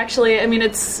ride that's actually,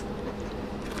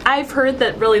 I've heard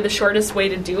that really the shortest way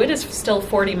to do it is still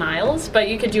 40 miles, but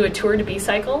you could do a tour to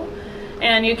B-cycle,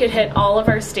 and you could hit all of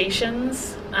our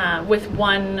stations with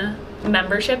one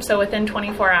membership, so within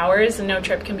 24 hours, and no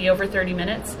trip can be over 30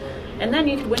 minutes, and then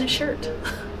you could win a shirt.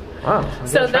 Wow.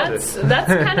 So that's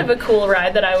kind of a cool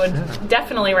ride that I would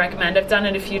definitely recommend. I've done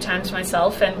it a few times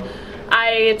myself, and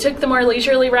I took the more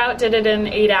leisurely route, did it in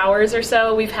 8 hours or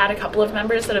so. We've had a couple of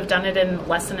members that have done it in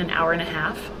less than an hour and a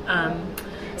half.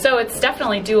 So it's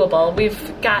definitely doable.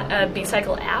 We've got a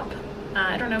B-cycle app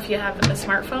I don't know if you have a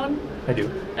smartphone. I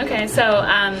do. Okay, so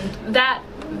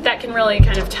that can really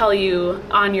kind of tell you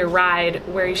on your ride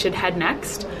where you should head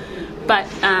next. But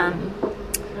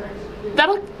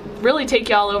that'll really take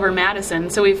you all over Madison.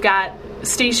 So we've got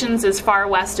stations as far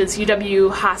west as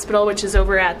UW Hospital, which is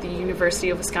over at the University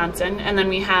of Wisconsin. And then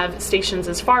we have stations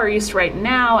as far east right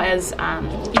now as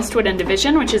Eastwood and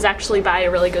Division, which is actually by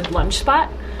a really good lunch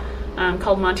spot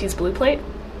called Monty's Blue Plate.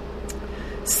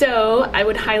 So I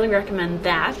would highly recommend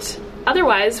that.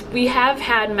 Otherwise, we have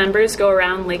had members go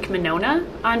around Lake Monona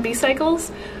on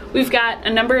B-Cycles. We've got a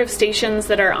number of stations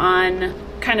that are on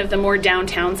kind of the more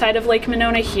downtown side of Lake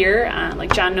Monona here,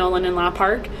 like John Nolan and Law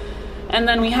Park. And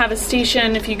then we have a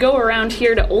station, if you go around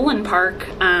here to Olin Park,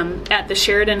 at the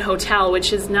Sheridan Hotel,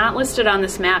 which is not listed on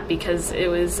this map because it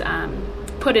was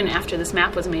put in after this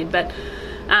map was made. But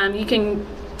you can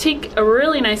take a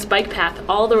really nice bike path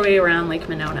all the way around Lake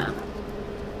Monona.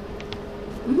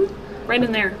 Right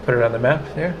in there. Put it on the map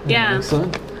there? Yeah.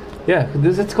 Excellent. Yeah,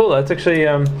 it's cool. That's actually,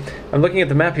 I'm looking at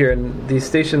the map here, and these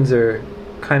stations are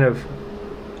kind of,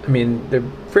 I mean, they're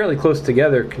fairly close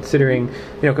together considering,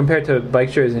 compared to bike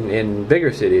shares in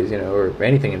bigger cities, or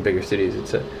anything in bigger cities.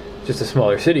 It's just a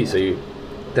smaller city, so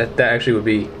that actually would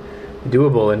be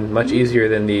doable and much easier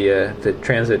than the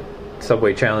transit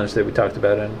subway challenge that we talked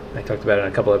about, and I talked about it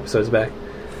a couple episodes back.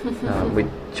 We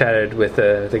chatted with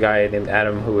the guy named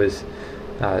Adam who was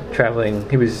traveling.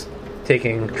 He was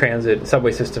taking transit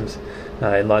subway systems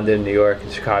in London, New York,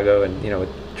 and Chicago, and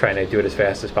trying to do it as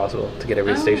fast as possible to get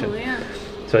every station. Yeah.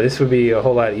 So this would be a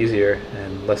whole lot easier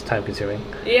and less time consuming.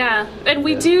 Yeah, and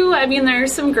we do,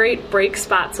 there's some great break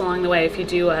spots along the way if you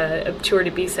do a tour to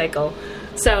B-Cycle.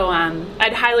 So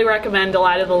I'd highly recommend a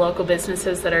lot of the local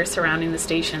businesses that are surrounding the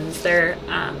stations. They're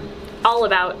all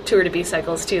about tour to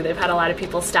B-Cycles too. They've had a lot of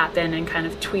people stop in and kind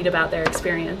of tweet about their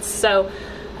experience. So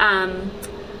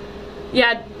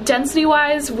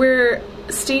density-wise,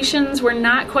 stations were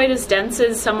not quite as dense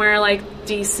as somewhere like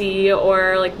DC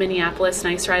or like Minneapolis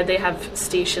Nice Ride. They have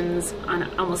stations on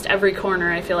almost every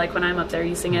corner, I feel like, when I'm up there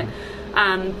using it.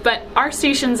 But our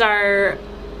stations are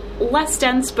less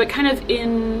dense, but kind of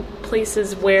in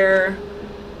places where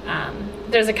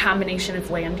there's a combination of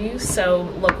land use, so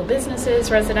local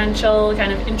businesses, residential,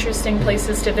 kind of interesting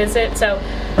places to visit. So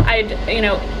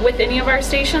with any of our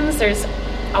stations, there's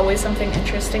always something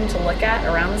interesting to look at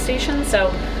around the station. So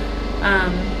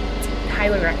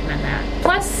highly recommend that.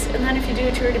 Plus, and then if you do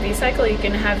a tour to B-Cycle, you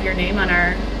can have your name on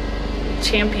our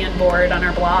champion board on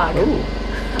our blog. Ooh,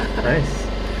 nice.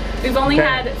 We've only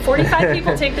had 45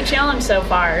 people take the challenge so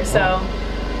far, so...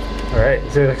 All right.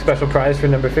 Is there a special prize for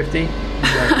number 50?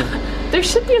 There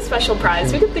should be a special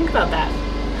prize. We could think about that.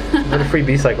 What a free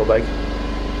B-Cycle bike.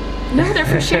 No, they're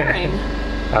for sharing.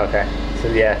 Okay. So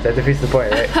yeah, that defeats the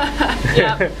point, right?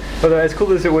 Yeah. Although as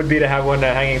cool as it would be to have one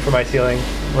hanging from my ceiling,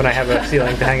 when I have a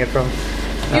ceiling to hang it from.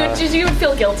 You would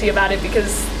feel guilty about it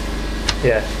because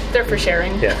they're for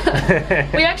sharing. Yeah.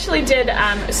 We actually did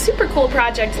a super cool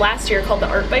project last year called the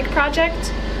Art Bike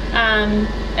Project.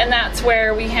 And that's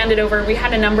where we had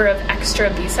a number of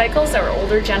extra B-Cycles that were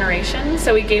older generation,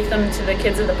 so we gave them to the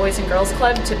kids of the Boys and Girls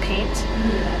Club to paint.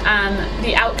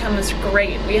 The outcome was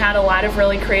great. We had a lot of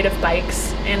really creative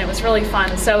bikes, and it was really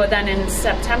fun. So then in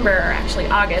September, or actually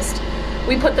August,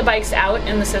 we put the bikes out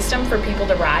in the system for people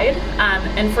to ride,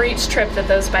 and for each trip that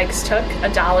those bikes took,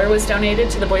 $1 was donated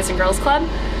to the Boys and Girls Club.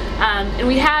 And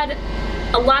we had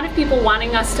a lot of people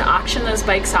wanting us to auction those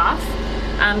bikes off.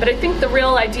 But I think the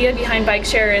real idea behind Bike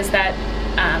Share is that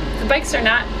the bikes are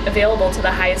not available to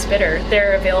the highest bidder.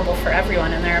 They're available for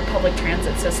everyone, and they're a public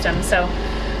transit system. So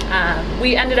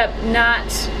we ended up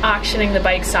not auctioning the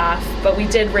bikes off, but we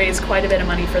did raise quite a bit of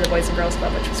money for the Boys and Girls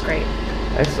Club, which was great.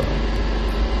 Excellent.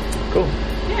 Cool.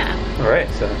 Yeah. All right.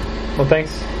 So, well,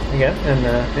 thanks again,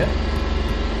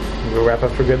 and we'll wrap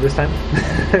up for good this time.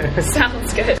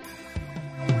 Sounds good.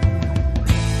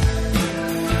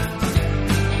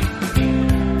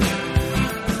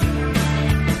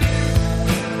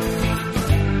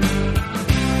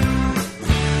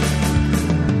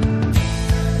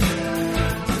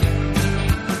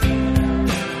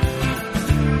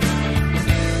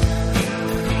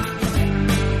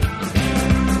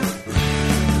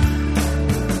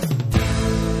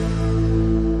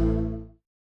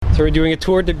 So we're doing a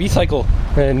tour to B-Cycle,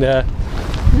 and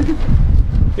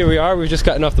here we are. We've just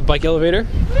gotten off the bike elevator.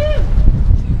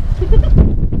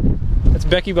 That's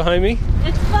Becky behind me.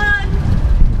 It's fun.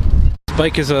 This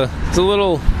bike is it's a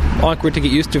little awkward to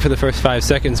get used to for the first 5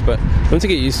 seconds, but once you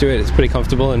get used to it, it's pretty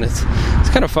comfortable, and it's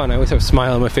kind of fun. I always have a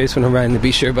smile on my face when I'm riding the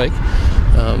B-Share bike.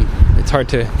 It's hard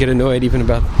to get annoyed even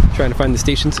about trying to find the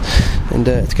stations, and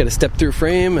it's got a step-through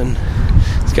frame, and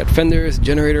It's got fenders,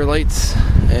 generator lights,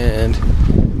 and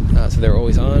so they're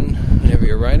always on whenever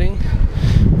you're riding.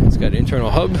 It's got an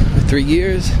internal hub with 3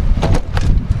 gears.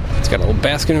 It's got a little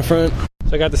basket in front.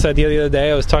 So I got this idea the other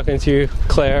day. I was talking to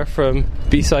Claire from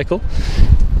B-Cycle,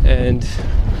 and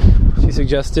she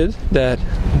suggested that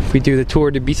we do the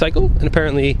tour to B-Cycle, and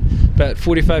apparently about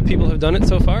 45 people have done it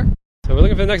so far. So we're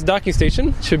looking for the next docking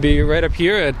station. It should be right up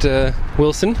here at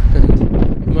Wilson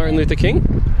and Martin Luther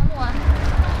King.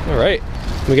 All right.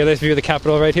 We got a nice view of the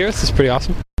Capitol right here. This is pretty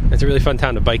awesome. It's a really fun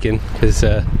town to bike in because,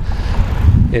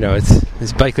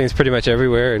 it's bike lanes pretty much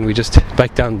everywhere, and we just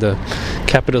bike down the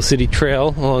Capital City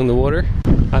Trail along the water. I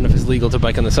don't know if it's legal to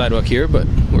bike on the sidewalk here, but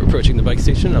we're approaching the bike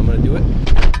station. I'm going to do it.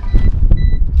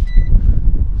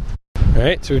 All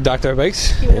right, so we've docked our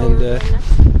bikes and get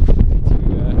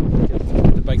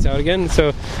the bikes out again.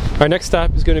 So our next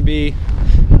stop is going to be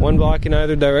 1 block in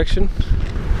either direction.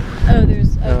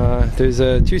 Oh, there's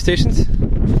 2 stations,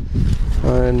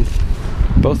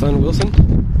 both on Wilson.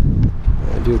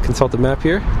 Do consult the map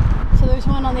here. So there's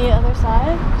one on the other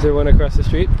side? Is there one across the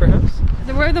street, perhaps?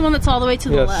 We're the one that's all the way to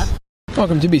the left.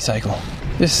 Welcome to B-Cycle.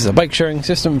 This is a bike sharing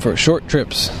system for short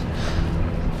trips.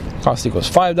 Cost equals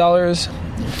 $5.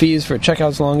 Fees for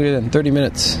checkouts longer than 30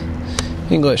 minutes.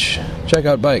 English.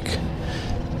 Checkout bike.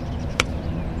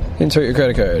 Insert your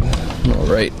credit card.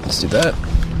 Alright, let's do that.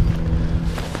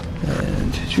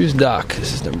 And choose dock.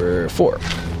 This is number 4.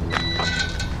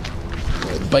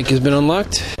 The bike has been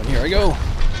unlocked. And here I go.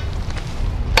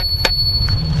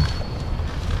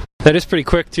 That is pretty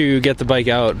quick to get the bike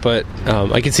out, but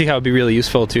I can see how it'd be really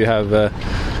useful to have a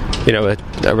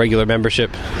regular membership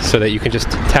so that you can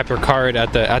just tap your card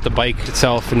at the bike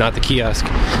itself and not the kiosk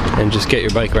and just get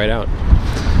your bike right out.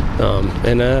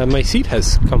 And my seat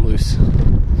has come loose.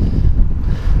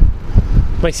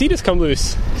 My seat has come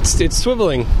loose. It's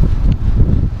swiveling.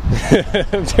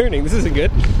 I'm turning. This isn't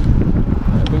good.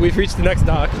 But we've reached the next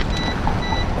dock.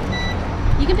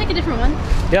 You can pick a different one.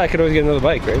 Yeah, I could always get another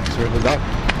bike, right? Because we're at the dock.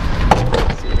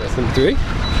 Let's see, that's number 3.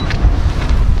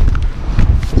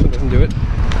 This one doesn't do it.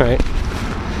 Alright.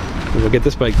 We'll get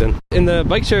this bike then. In the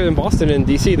bike share in Boston and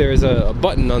DC, there is a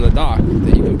button on the dock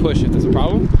that you can push if there's a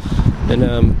problem. And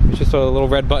it's just a little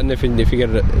red button if you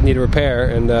need a repair,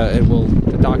 and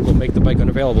the dock will make the bike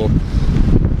unavailable.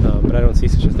 But I don't see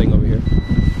such a thing over here.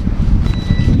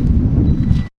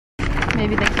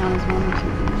 Maybe they count as one or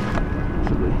something.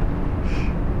 Possibly.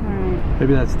 Alright.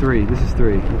 Maybe that's 3. This is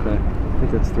 3. Okay. I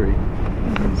think that's 3.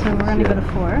 So we're going to go to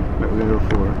 4. Right, we're going to go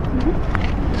 4.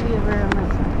 Maybe over on that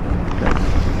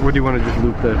side. Or do you want to just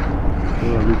loop the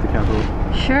Capitol?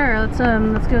 Sure,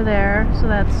 let's go there. So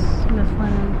that's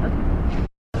Mifflin.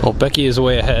 Okay. Well, Becky is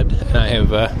way ahead, and I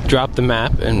have dropped the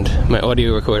map and my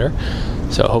audio recorder,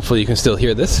 so hopefully you can still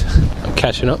hear this. I'm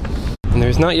catching up. And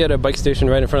there's not yet a bike station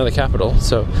right in front of the Capitol,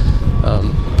 so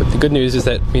but the good news is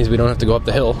that means we don't have to go up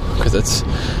the hill, because it's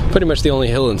pretty much the only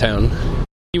hill in town.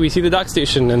 We see the dock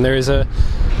station, and there is a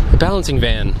balancing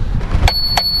van.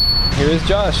 Here is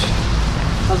Josh.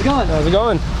 How's it going? How's it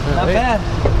going? Not bad.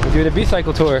 We're doing a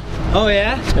B-Cycle tour. Oh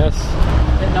yeah? Yes.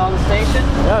 Hitting on the station?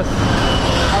 Yes.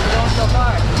 How's it going so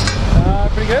far?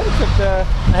 Pretty good, except I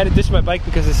had to ditch my bike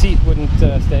because the seat wouldn't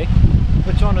stay.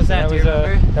 Which one was that? Do you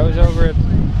remember? That was over at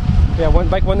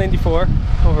bike 194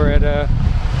 over at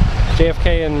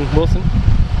JFK and Wilson.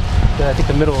 I think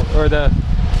the middle, or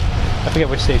I forget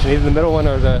which station, either the middle one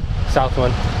or the south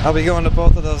one. I'll be going to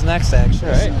both of those next,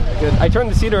 actually. All right, good. I turned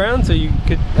the seat around so you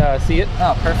could see it.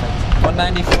 Oh, perfect.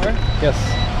 194? Yes.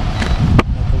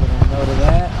 Make a little note of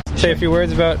that. Say a few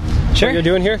words about what you're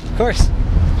doing here. Of course.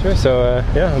 Sure. So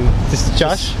this is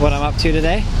Josh. What I'm up to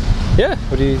today? Yeah.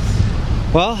 What do you?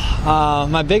 Well,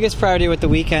 my biggest priority with the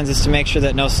weekends is to make sure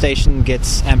that no station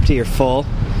gets empty or full,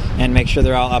 and make sure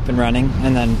they're all up and running.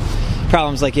 And then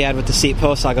problems like you had with the seat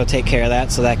posts, I'll go take care of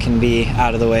that so that can be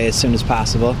out of the way as soon as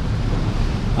possible.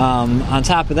 On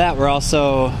top of that, we're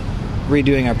also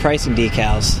redoing our pricing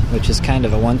decals, which is kind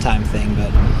of a one-time thing, but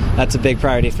that's a big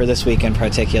priority for this week in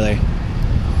particular.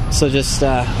 So just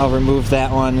I'll remove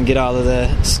that one and get all of the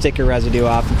sticker residue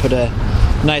off and put a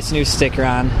nice new sticker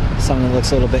on, something that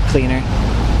looks a little bit cleaner.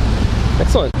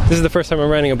 Excellent. This is the first time I'm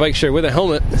riding a bike share with a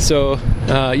helmet, so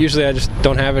usually I just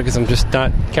don't have it because I'm just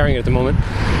not carrying it at the moment.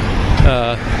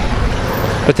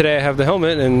 But today I have the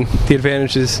helmet, and the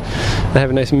advantage is I have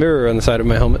a nice mirror on the side of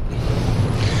my helmet.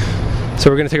 So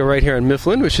we're going to take a right here on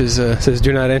Mifflin, which is says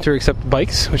do not enter except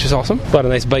bikes, which is awesome. A lot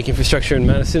of nice bike infrastructure in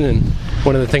Madison, and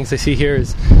one of the things I see here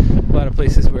is a lot of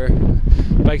places where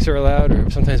bikes are allowed, or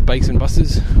sometimes bikes and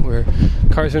buses where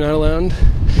cars are not allowed.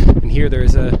 And here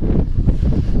there's a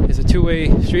is a two-way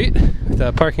street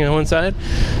with parking on one side,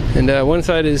 and one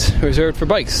side is reserved for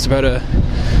bikes. It's about a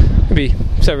maybe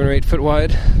 7 or 8 foot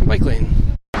wide bike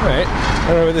lane. Alright, I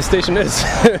don't know where this station is.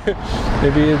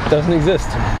 Maybe it doesn't exist.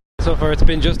 So far it's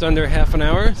been just under half an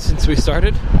hour since we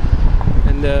started,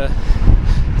 and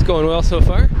it's going well so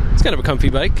far. It's kind of a comfy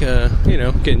bike,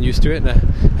 getting used to it. I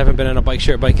haven't been on a bike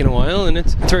share bike in a while, and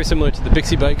it's very similar to the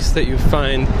Bixie bikes that you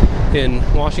find in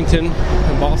Washington,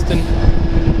 and Boston,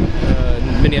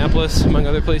 Minneapolis, among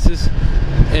other places.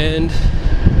 And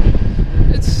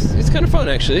it's kind of fun,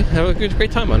 actually. I have a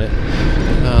great time on it.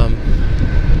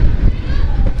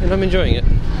 And I'm enjoying it.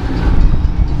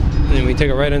 And then we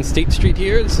take a ride on State Street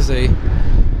here. This is a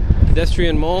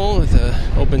pedestrian mall with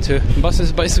open to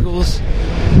buses, bicycles,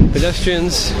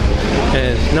 pedestrians,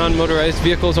 and non-motorized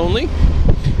vehicles only.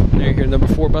 And there you hear number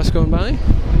 4 bus going by.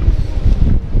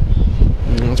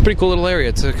 It's a pretty cool little area.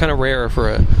 It's kind of rare for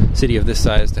a city of this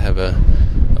size to have a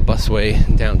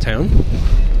busway downtown.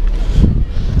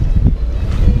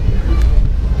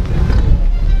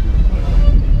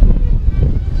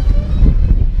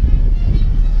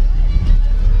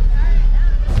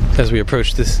 As we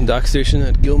approach this dock station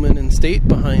at Gilman and State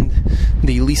behind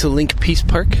the Lisa Link Peace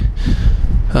Park,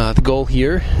 the goal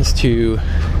here is to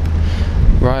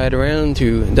ride around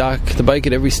to dock the bike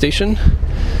at every station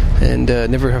and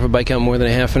never have a bike out more than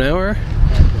a half an hour,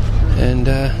 and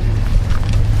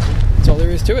that's all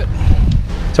there is to it.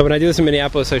 So when I do this in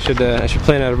Minneapolis, I should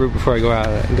plan out a route before I go,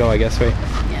 I guess, right?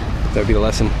 Yeah. That would be the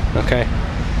lesson. Okay.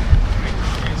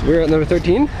 So we're at number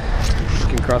 13. You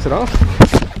can cross it off.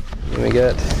 And we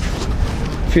got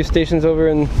a few stations over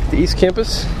in the East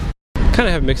Campus. Kind of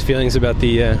have mixed feelings about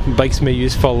the bikes may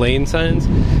use full lane signs.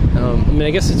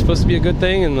 I guess it's supposed to be a good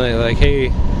thing, and like,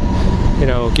 hey,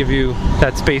 give you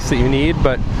that space that you need.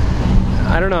 But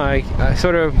I don't know. I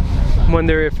sort of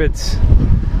wonder if it's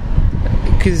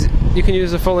because you can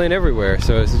use a full lane everywhere.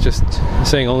 So is it just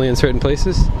saying only in certain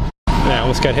places? I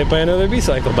almost got hit by another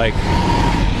B-cycle bike.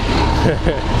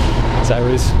 So I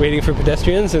was waiting for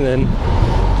pedestrians, and then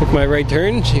took my right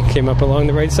turn. She came up along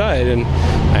the right side, and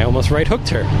I almost right hooked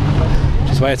her.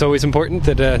 Which is why it's always important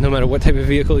that no matter what type of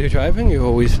vehicle you're driving, you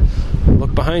always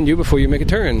look behind you before you make a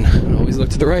turn. Always look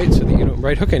to the right so that you don't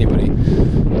right hook anybody.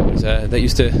 That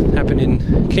used to happen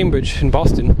in Cambridge and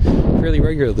Boston fairly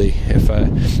regularly. If I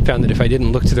found that if I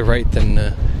didn't look to the right,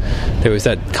 then there was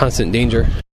that constant danger.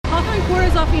 Hawthorne Court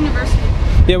is off University.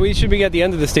 Yeah, we should be at the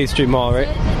end of the State Street Mall, right?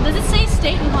 Does it say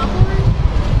State and Hawthorne?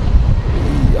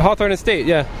 Hawthorne and State,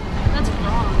 yeah. That's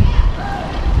wrong.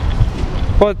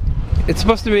 Well, it's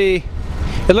supposed to be...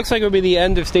 It looks like it would be the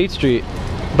end of State Street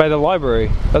by the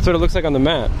library. That's what it looks like on the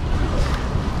map.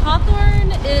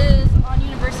 Hawthorne is on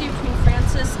University between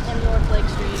Francis and North Lake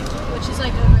Street, which is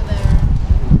like over there.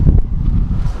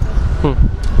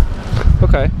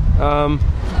 Okay.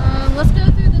 Let's go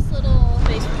through this little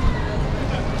basement.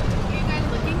 Are you guys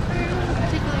looking for a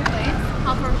particular place?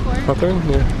 Hawthorne Court? Hawthorne?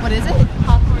 Yeah. What is it?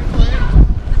 Hawthorne Court. I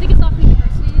think it's off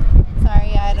University.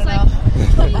 Sorry, I don't know.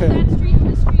 It's like between that street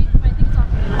and this street, but I think it's off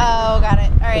University. Oh, got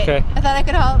it. All right. Okay. I thought I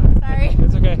could help. Sorry.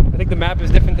 It's okay. I think the map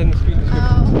is different than the street description.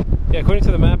 Oh. Yeah, according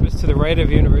to the map, it's to the right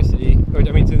of University, to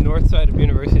the north side of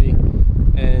University,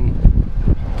 and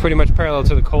pretty much parallel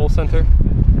to the Cole Center.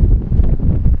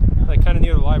 Like kind of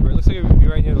near the library. It looks like it would be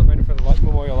right in front of the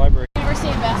Memorial Library. University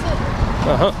in Bassett?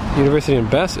 Uh-huh. University in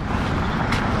Bassett.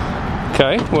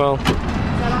 Okay, well... Is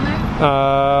that on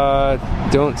there?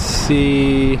 Don't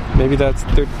see... Maybe that's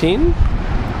 13?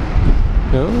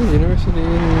 No, University...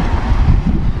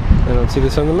 I don't see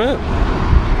this on the map.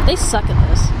 They suck at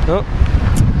this. Oh.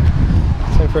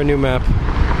 Time for a new map.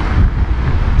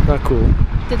 Not cool.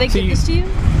 Did they give this to you?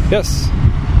 Yes.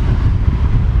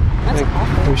 That's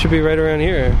awful. We should be right around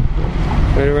here.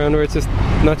 Right around where it says...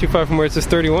 Not too far from where it says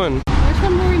 31. Which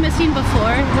one were we missing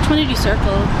before? Which one did you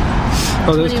circle?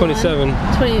 Oh, there's 27.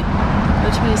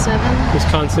 27?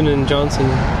 Wisconsin and Johnson,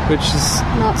 which is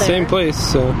Not there. same place,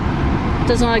 so...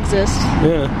 Does not exist.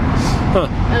 Yeah. Huh.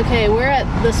 Okay, we're at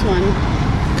this one.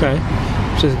 Okay.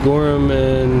 Which is Gorham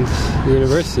and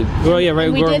University. Well, yeah,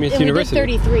 right, Gorham is University. We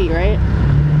did 33, right?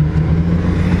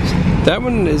 That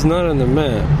one is not on the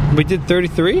map. We did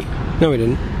 33? No, we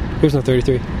didn't. There's no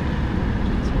 33.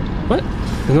 What?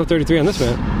 There's no 33 on this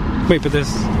map. Wait, but this...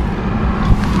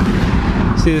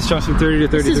 See, this drops from 30 to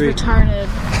 33. This is retarded.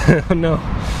 No.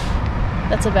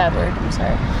 That's a bad word, I'm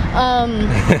sorry.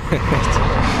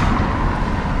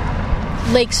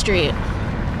 Lake Street.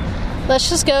 Let's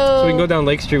just go... So we can go down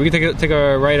Lake Street. We can take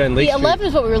a right on Lake Street. 11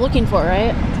 is what we were looking for,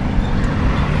 right?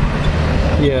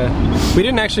 Yeah. We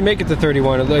didn't actually make it to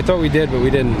 31. I thought we did, but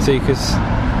we didn't. See, because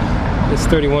This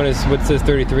 31 is what says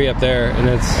 33 up there, and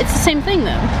It's the same thing,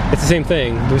 though. it's the same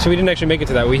thing. So we didn't actually make it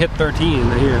to that. We hit 13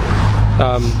 here,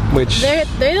 which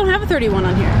They don't have a 31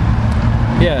 on here.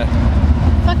 yeah,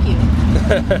 Fuck you.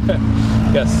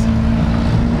 yes.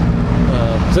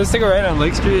 So let's take a right on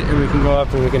Lake Street, and we can go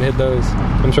up and we can hit those.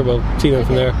 I'm sure we'll see them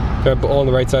from there. They're all on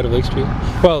the right side of Lake Street.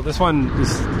 Well, this one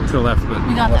is to the left, but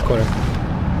We got left that corner.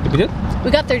 We did?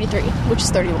 We got 33, which is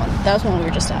 31. That was one we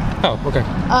were just at. Oh, okay.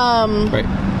 Right.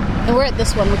 And we're at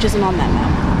this one, which isn't on that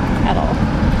map at all.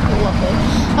 Lovely.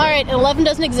 All right, 11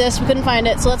 doesn't exist. We couldn't find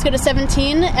it. So let's go to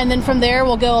 17, and then from there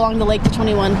we'll go along the lake to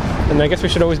 21. And I guess we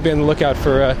should always be on the lookout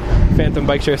for phantom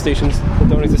bike share stations that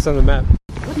don't exist on the map.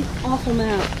 What an awful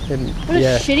map. And, What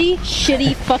a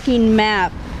shitty fucking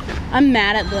map. I'm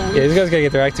mad at them. Yeah, these guys gotta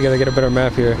get their act together, get a better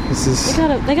map here. This is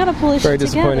They gotta pull this very shit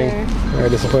disappointing. together. Very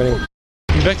disappointing.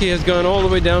 Becky has gone all the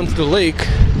way down to the lake,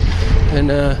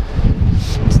 and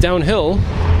it's downhill.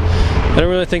 I don't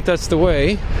really think that's the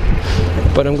way,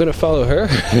 but I'm gonna follow her.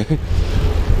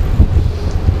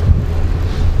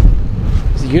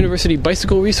 It's the University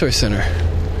Bicycle Resource Center.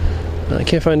 I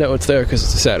can't find out what's there because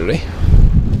it's a Saturday,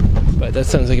 but that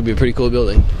sounds like it'd be a pretty cool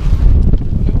building.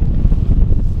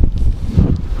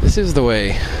 This is the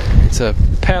way. It's a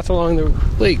path along the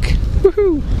lake.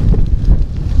 Woohoo!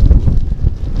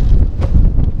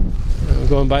 I'm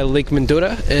going by Lake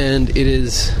Mendota, and it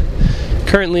is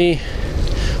currently,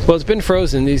 well, it's been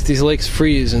frozen. These lakes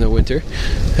freeze in the winter,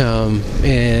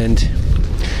 and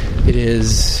it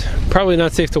is probably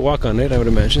not safe to walk on it, I would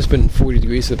imagine. It's been 40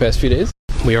 degrees for the past few days.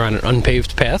 We are on an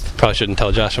unpaved path. Probably shouldn't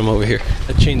tell Josh I'm over here.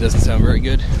 That chain doesn't sound very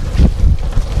good.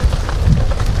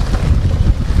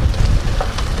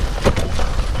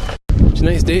 It's a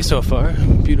nice day so far.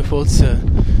 Beautiful. It's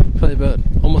probably about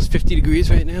almost 50 degrees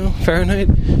right now, Fahrenheit.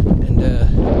 And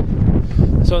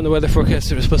I saw in the weather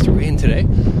forecast it was supposed to rain today,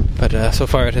 but so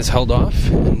far it has held off.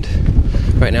 And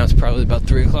right now it's probably about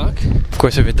 3 o'clock. Of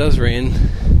course, if it does rain,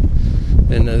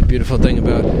 then the beautiful thing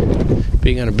about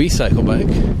being on a B-cycle bike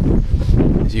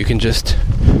is you can just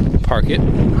park it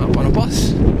and hop on a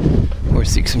bus or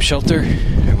seek some shelter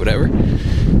or whatever.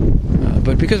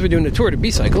 But because we're doing a tour to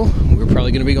B-cycle, we're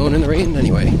probably going to be going in the rain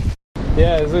anyway.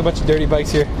 Yeah, there's a bunch of dirty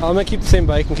bikes here. I'm going to keep the same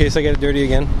bike in case I get it dirty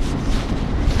again.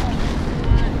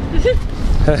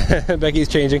 Becky's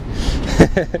changing.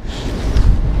 Got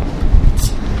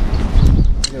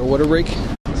a water break.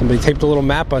 Somebody taped a little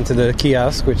map onto the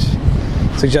kiosk, which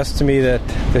suggests to me that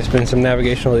there's been some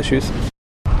navigational issues.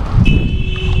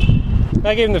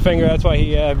 I gave him the finger, that's why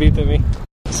he beeped at me.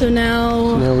 So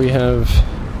now we have...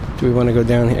 Do we want to go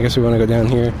down here? I guess we want to go down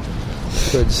here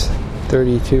towards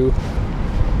 32.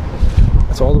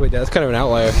 That's all the way down. It's kind of an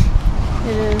outlier.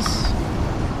 it is.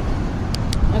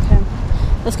 Okay.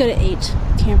 Let's go to 8,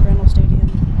 Camp Randall Stadium.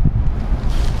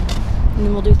 And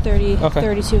then we'll do 30, Okay.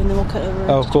 32, and then we'll cut over.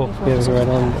 Oh, to cool. 24. Yeah, there's a right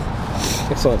on.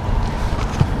 Excellent.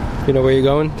 You know where you're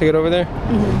going to get over there?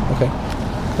 Mm-hmm. Okay.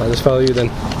 I'll just follow you then.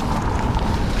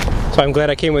 So I'm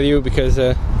glad I came with you because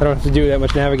I don't have to do that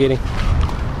much navigating.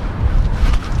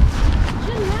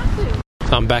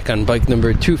 I'm back on bike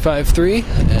number 253,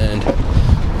 and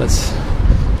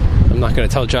I'm not going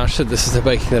to tell Josh that this is the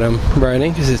bike that I'm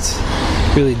riding because it's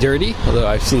really dirty, although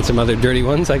I've seen some other dirty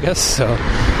ones, I guess, so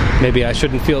maybe I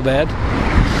shouldn't feel bad.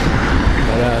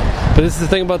 But this is the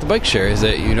thing about the bike share, is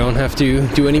that you don't have to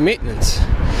do any maintenance.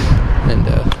 And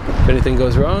if anything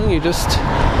goes wrong, you just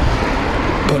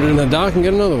put it in the dock and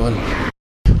get another one.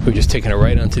 We've just taken a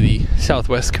right onto the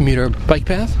Southwest Commuter Bike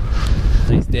Path.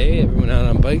 Nice day, everyone out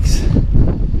on bikes.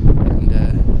 And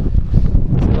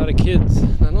there's a lot of kids,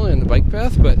 not only on the bike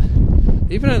path, but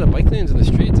even on the bike lanes in the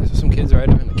streets. There's some kids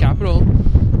riding around the Capitol.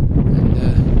 And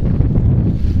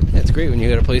yeah, it's great when you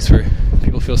got a place where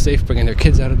people feel safe bringing their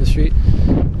kids out of the street.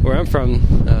 Where I'm from,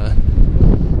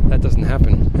 that doesn't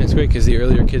happen. And it's great because the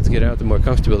earlier kids get out, the more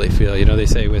comfortable they feel. You know, they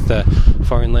say with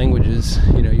foreign languages,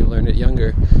 you know, you learn it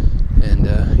younger and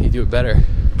you do it better.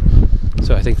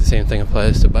 So I think the same thing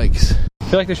applies to bikes. I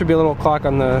feel like there should be a little clock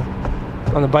on the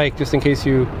bike just in case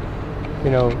you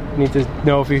need to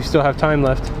know if you still have time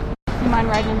left. You mind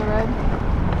riding on the road?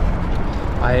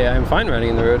 I'm fine riding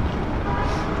in the road.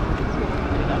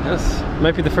 Yes, it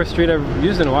might be the first street I've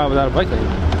used in a while without a bike lane.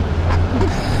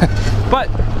 But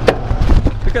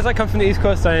because I come from the East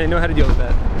Coast, I know how to deal with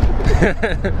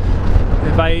that.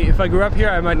 If I grew up here,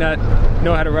 I might not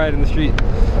know how to ride in the street.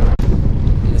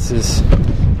 This is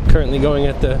currently going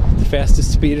at the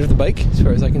fastest speed of the bike, as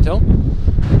far as I can tell.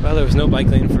 Well, there was no bike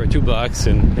lane for 2 blocks,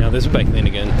 and now there's a bike lane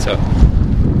again, so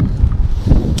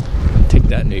take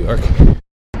that, New York.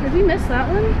 Did we miss that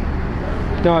one?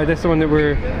 No, that's the one that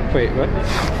we're... Wait, what?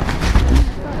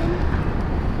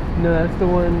 No, that's the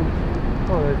one...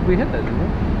 Oh, we hit that, didn't we?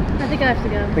 I think I have to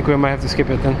go. I think we might have to skip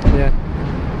it then. Yeah.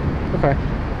 Okay.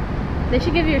 They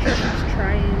should give you a short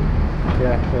trying.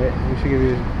 Yeah, right. We should give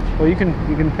you. Well, you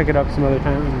can pick it up some other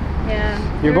time.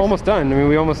 Yeah. You're almost done. I mean,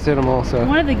 we almost did them all. So.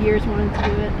 One of the gears wanted to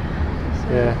do it. So.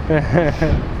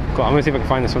 Yeah. Cool. I'm gonna see if I can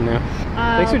find this one now.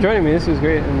 Thanks for joining me. This was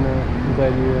great, and I'm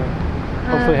glad you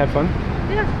hopefully had fun.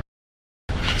 Yeah.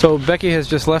 So Becky has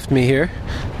just left me here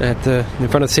at in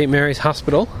front of St. Mary's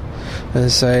Hospital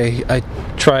as I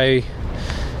try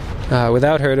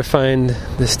without her to find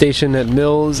the station at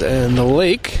Mills and the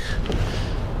lake.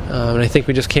 And I think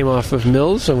we just came off of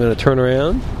Mills, so I'm going to turn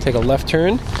around, take a left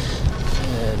turn,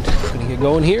 and I'm going to get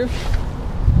going here.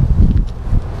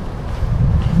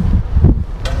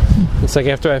 Looks like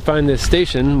after I find this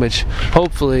station, which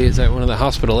hopefully is at one of the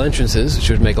hospital entrances, which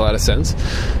would make a lot of sense,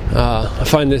 I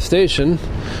find this station,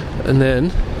 and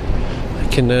then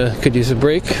I could use a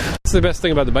break. That's the best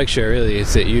thing about the bike share, really,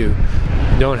 is that you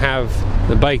don't have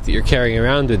the bike that you're carrying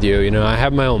around with you. You know, I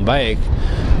have my own bike,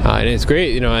 and it's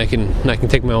great. You know, I can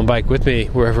take my own bike with me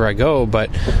wherever I go.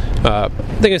 But the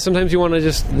thing is, sometimes you want to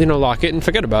just lock it and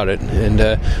forget about it, and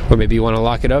or maybe you want to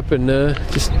lock it up and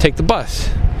just take the bus.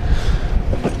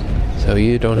 So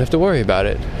you don't have to worry about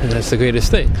it, and that's the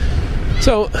greatest thing.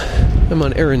 So I'm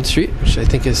on Erin Street, which I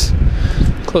think is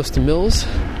close to Mills.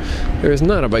 There is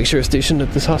not a bike share station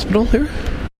at this hospital here.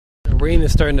 The rain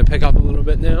is starting to pick up a little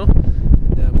bit now,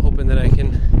 and I'm hoping that I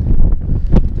can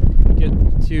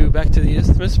get back to the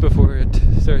Isthmus before it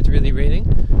starts really raining,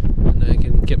 and I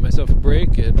can get myself a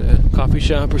break at a coffee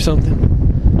shop or something.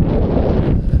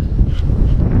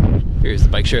 Here's the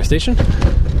bike share station.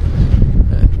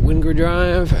 Wingar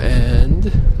Drive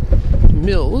and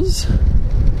Mills.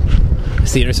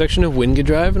 It's the intersection of Wingar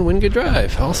Drive and Wingar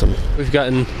Drive. Awesome. We've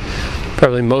gotten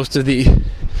probably most of the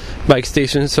bike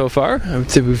stations so far. I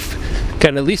would say we've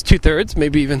gotten at least 2/3,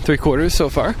 maybe even 3/4 so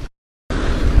far.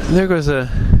 And there goes a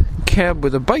cab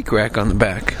with a bike rack on the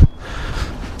back.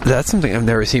 That's something I've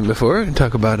never seen before.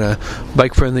 Talk about a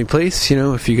bike-friendly place. You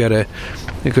know, if you got a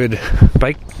good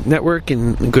bike network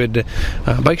and a good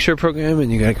bike share program,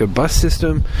 and you got a good bus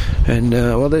system, and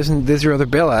well, there's your other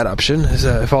bailout option.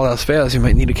 If all else fails, you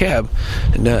might need a cab,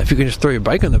 and if you can just throw your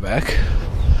bike on the back,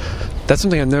 that's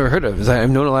something I've never heard of.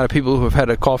 I've known a lot of people who have had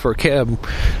to call for a cab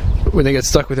when they get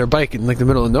stuck with their bike in the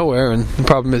middle of nowhere, and the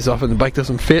problem is often the bike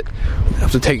doesn't fit. They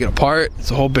have to take it apart.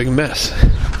 It's a whole big mess.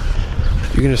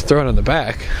 You can just throw it on the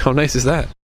back. How nice is that?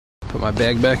 Put my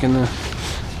bag back in the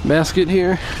basket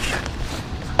here.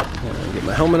 Get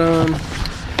my helmet on.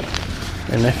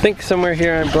 And I think somewhere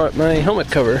here I brought my helmet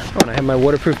cover. Oh, and I have my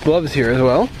waterproof gloves here as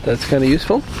well. That's kind of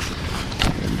useful.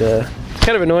 And it's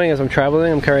kind of annoying as I'm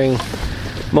traveling. I'm carrying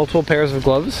multiple pairs of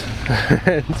gloves.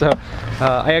 And so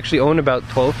I actually own about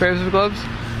 12 pairs of gloves.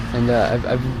 And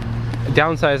I've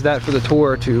downsized that for the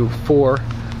tour to 4.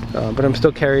 But I'm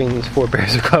still carrying these 4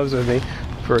 pairs of gloves with me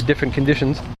for different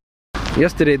conditions.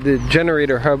 Yesterday, the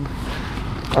generator hub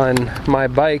on my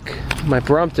bike, my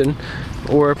Brompton,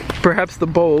 or perhaps the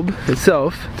bulb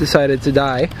itself, decided to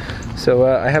die. So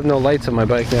I have no lights on my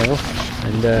bike now,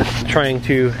 and trying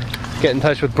to get in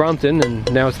touch with Brompton, and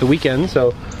now it's the weekend,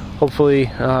 so hopefully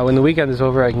when the weekend is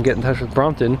over I can get in touch with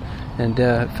Brompton and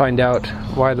find out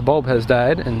why the bulb has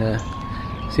died, and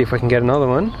see if I can get another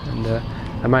one. And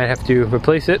I might have to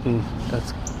replace it, and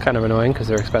that's kind of annoying because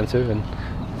they're expensive, and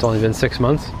it's only been 6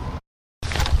 months.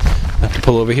 I have to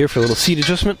pull over here for a little seat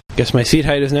adjustment. Guess my seat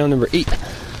height is now number 8.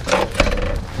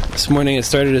 This morning it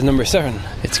started as number 7.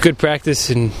 It's good practice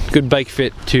and good bike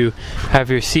fit to have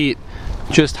your seat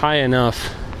just high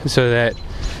enough so that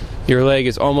your leg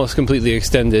is almost completely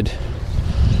extended,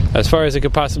 as far as it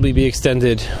could possibly be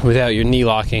extended without your knee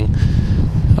locking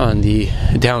on the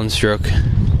downstroke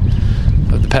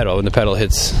of the pedal when the pedal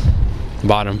hits the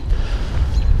bottom.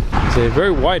 It's a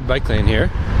very wide bike lane here.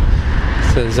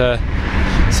 It says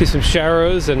see some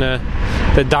sharrows and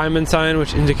the diamond sign,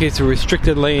 which indicates a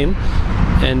restricted lane,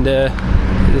 and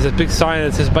there's a big sign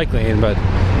that says bike lane, but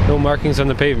no markings on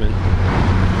the pavement.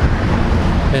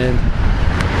 And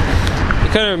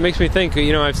it kind of makes me think,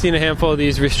 you know, I've seen a handful of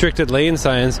these restricted lane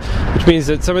signs, which means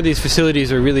that some of these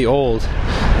facilities are really old.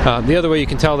 The other way you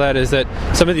can tell that is that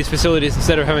some of these facilities,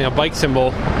 instead of having a bike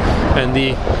symbol and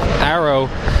the arrow,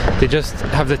 they just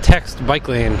have the text bike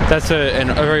lane. That's a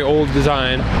very old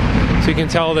design. So you can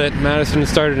tell that Madison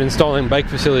started installing bike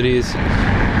facilities,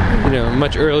 you know,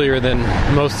 much earlier than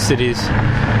most cities.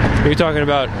 You're talking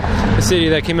about a city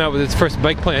that came out with its first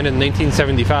bike plan in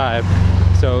 1975.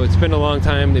 So it's been a long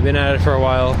time. They've been at it for a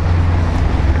while.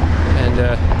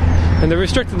 And the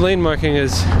restricted lane marking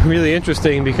is really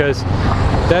interesting because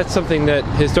that's something that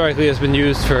historically has been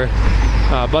used for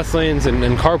bus lanes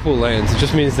and carpool lanes. It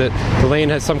just means that the lane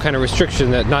has some kind of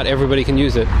restriction that not everybody can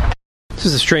use it. This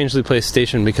is a strangely placed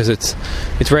station because it's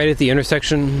right at the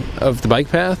intersection of the bike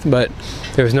path, but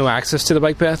there's no access to the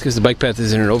bike path because the bike path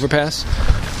is in an overpass.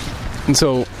 And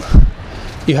so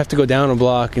you have to go down a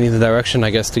block in either direction, I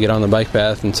guess, to get on the bike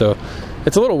path. And so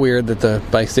it's a little weird that the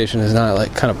bike station is not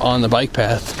like kind of on the bike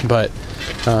path, but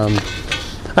I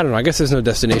don't know. I guess there's no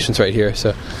destinations right here,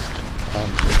 so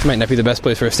it might not be the best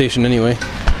place for a station anyway.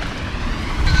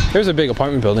 There's a big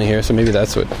apartment building here, so maybe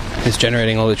that's what is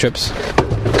generating all the trips.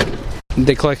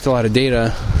 They collect a lot of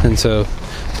data, and so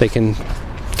they can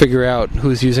figure out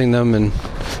who's using them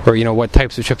or what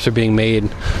types of trips are being made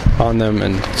on them,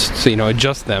 and so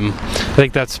adjust them. I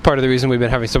think that's part of the reason we've been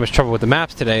having so much trouble with the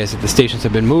maps today, is that the stations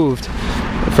have been moved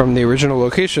from the original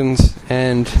locations,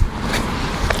 and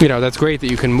that's great that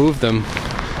you can move them,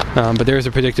 but there is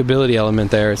a predictability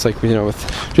element there. It's like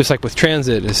just like with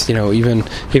transit, is even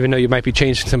though you might be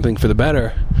changing something for the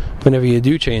better, whenever you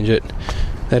do change it,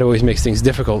 that always makes things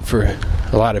difficult for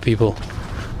a lot of people,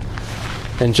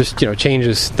 and just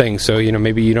changes things. So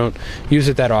maybe you don't use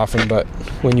it that often, but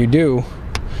when you do,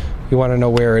 you want to know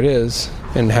where it is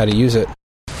and how to use it.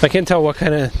 I can't tell what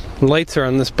kind of lights are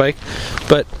on this bike,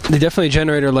 but they definitely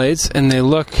generator lights, and they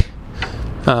look.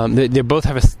 They both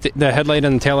have the headlight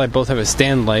and the taillight both have a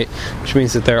stand light, which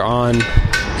means that they're on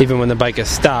even when the bike is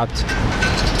stopped.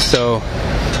 So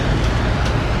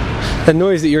the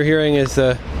noise that you're hearing is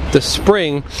the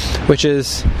spring, which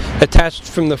is attached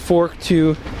from the fork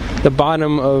to the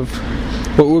bottom of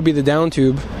what would be the down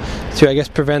tube to, I guess,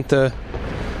 prevent the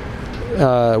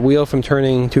wheel from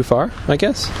turning too far, I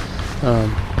guess.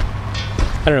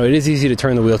 I don't know, it is easy to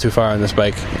turn the wheel too far on this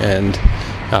bike, and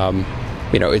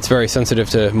it's very sensitive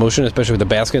to motion, especially with the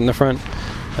basket in the front.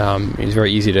 It's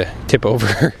very easy to tip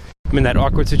over. I'm in that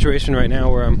awkward situation right now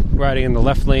where I'm riding in the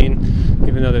left lane,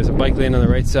 even though there's a bike lane on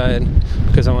the right side,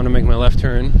 because I want to make my left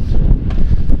turn.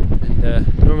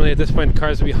 And normally at this point,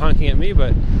 cars would be honking at me,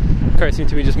 but cars seem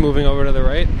to be just moving over to the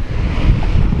right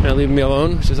and leaving me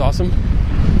alone, which is awesome.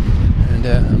 And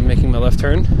I'm making my left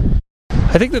turn.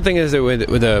 I think the thing is that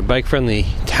with a bike-friendly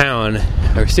town,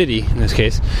 or city in this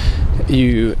case,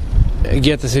 you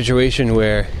get the situation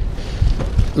where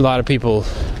a lot of people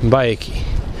bike,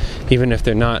 even if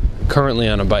they're not currently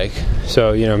on a bike.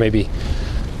 So, maybe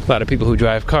a lot of people who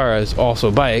drive cars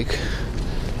also bike,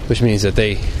 which means that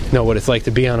they know what it's like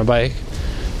to be on a bike,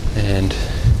 and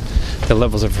the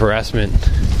levels of harassment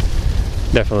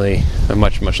definitely are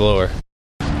much, much lower.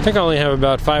 I think I only have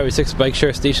about 5 or 6 bike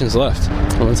share stations left.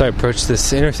 Once I approach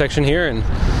this intersection here, and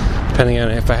depending on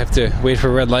if I have to wait for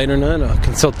a red light or not, I'll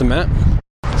consult the map.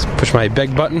 Let's push my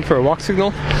beg button for a walk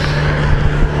signal.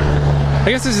 I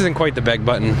guess this isn't quite the beg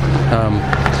button.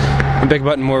 The beg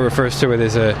button more refers to where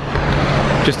there's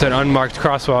just an unmarked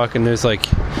crosswalk, and there's like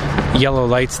yellow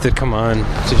lights that come on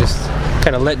to just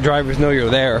kind of let drivers know you're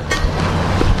there,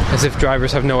 as if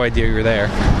drivers have no idea you're there.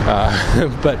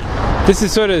 But this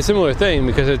is sort of a similar thing,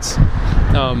 because it's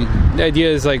the idea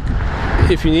is like,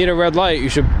 if you need a red light, you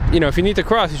should, if you need to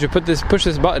cross, you should push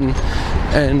this button,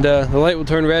 and the light will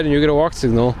turn red and you'll get a walk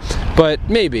signal. But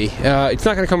maybe it's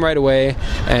not going to come right away,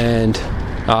 and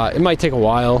it might take a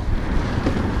while,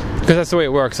 because that's the way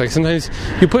it works. Like, sometimes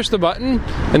you push the button,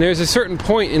 and there's a certain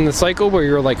point in the cycle where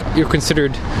you're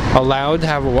considered allowed to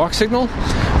have a walk signal,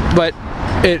 but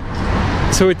it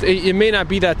may not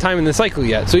be that time in the cycle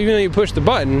yet. So even though you push the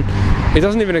button, it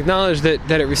doesn't even acknowledge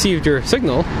that it received your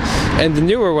signal. And the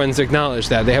newer ones acknowledge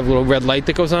that. They have a little red light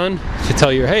that goes on to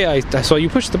tell you, hey, I saw you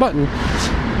push the button.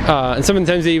 And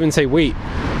sometimes they even say wait.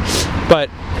 But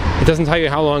it doesn't tell you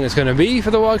how long it's going to be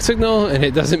for the walk signal, and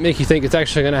it doesn't make you think it's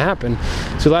actually going to happen.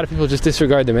 So a lot of people just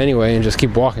disregard them anyway and just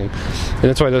keep walking. And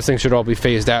that's why those things should all be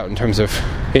phased out in terms of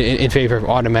in favor of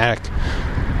automatic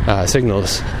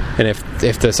signals. And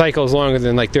if the cycle is longer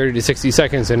than like 30 to 60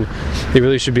 seconds, then there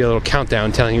really should be a little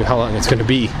countdown telling you how long it's going to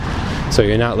be, so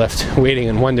you're not left waiting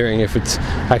and wondering if it's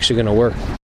actually going to work.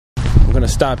 I'm going to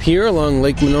stop here along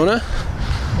Lake Monona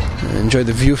and enjoy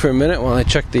the view for a minute while I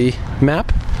check the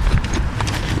map.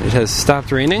 It has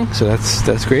stopped raining, so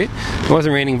that's great. It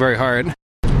wasn't raining very hard.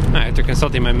 After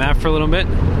consulting my map for a little bit,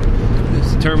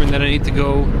 it's determined that I need to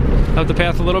go up the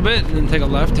path a little bit and then take a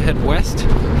left to head west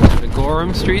to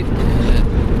Gorham Street.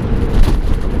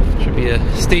 Should be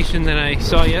a station that I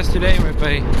saw yesterday right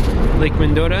by Lake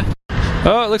Mendota.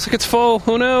 Oh, it looks like it's full.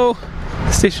 Oh no,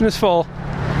 the station is full.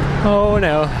 Oh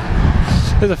no.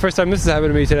 This is the first time this has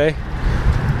happened to me today.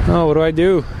 Oh, what do I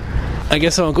do? I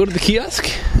guess I'll go to the kiosk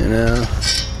and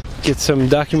get some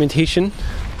documentation.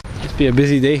 It's be a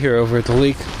busy day here over at the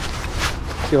lake.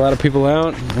 See a lot of people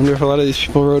out. I wonder if a lot of these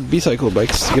people rode B-cycle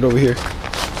bikes to get over here.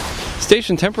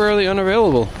 Station temporarily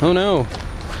unavailable. Oh no.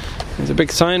 There's a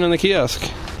big sign on the kiosk.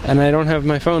 And I don't have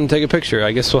my phone to take a picture.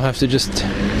 I guess we'll have to just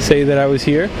say that I was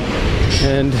here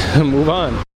and move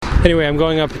on. Anyway, I'm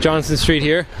going up Johnson Street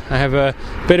here. I have a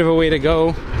bit of a way to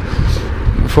go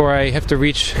before I have to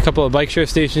reach a couple of bike share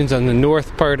stations on the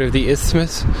north part of the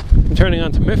Isthmus. I'm turning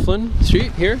onto Mifflin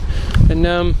Street here, and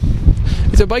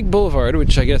it's a bike boulevard,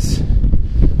 which I guess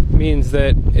means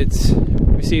that it's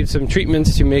received some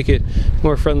treatments to make it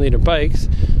more friendly to bikes.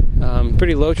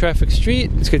 Pretty low traffic street.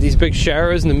 It's got these big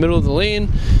showers in the middle of the lane,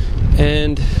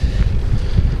 and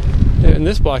in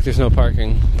this block there's no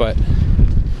parking, but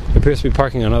there appears to be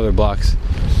parking on other blocks.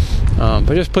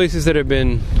 But just places that have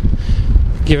been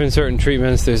given certain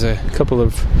treatments. There's a couple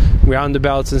of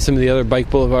roundabouts and some of the other bike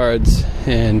boulevards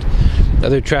and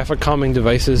other traffic calming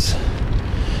devices.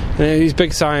 And there are these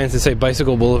big signs that say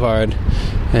Bicycle Boulevard,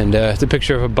 and it's a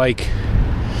picture of a bike.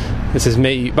 This says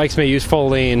bikes may use full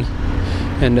lane,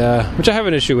 and which I have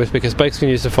an issue with, because bikes can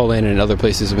use the full lane in other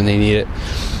places when they need it.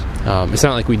 It's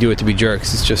not like we do it to be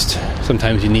jerks. It's just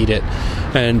sometimes you need it.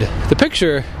 And the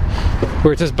picture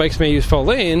where it says bikes may use full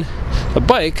lane, a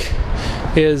bike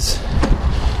is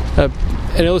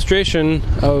an illustration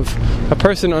of a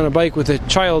person on a bike with a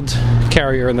child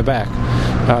carrier in the back.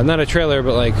 Not a trailer,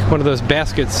 but like one of those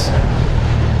baskets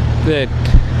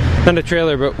not a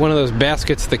trailer, but one of those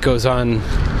baskets that goes on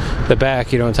the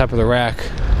back, on top of the rack.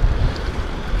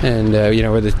 And,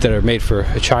 that are made for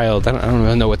a child. I don't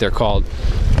really know what they're called.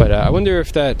 But I wonder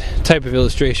if that type of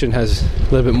illustration has a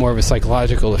little bit more of a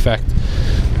psychological effect.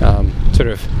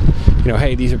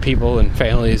 Hey, these are people and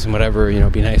families and whatever,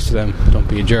 be nice to them. Don't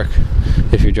be a jerk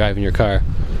if you're driving your car.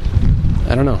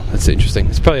 I don't know. That's interesting.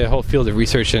 It's probably a whole field of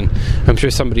research, and I'm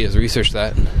sure somebody has researched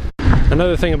that.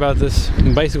 Another thing about this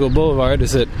Bicycle Boulevard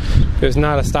is that there's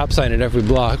not a stop sign at every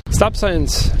block. Stop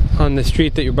signs on the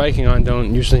street that you're biking on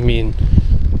don't usually mean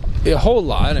a whole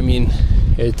lot. I mean,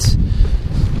 it's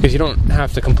because you don't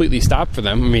have to completely stop for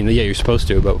them. I mean, yeah, you're supposed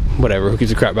to, but whatever. Who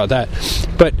gives a crap about that?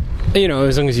 But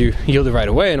as long as you yield the right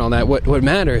of way and all that, what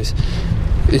matters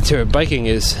to biking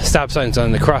is stop signs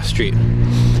on the cross street.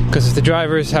 Because if the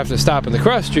drivers have to stop on the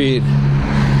cross street,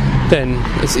 then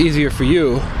it's easier for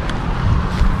you,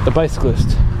 the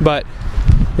bicyclist. But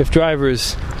if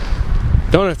drivers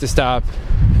don't have to stop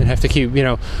and have to keep,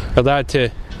 allowed to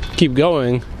keep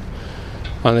going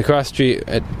on the cross street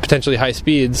at potentially high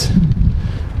speeds,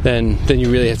 then you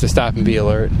really have to stop and be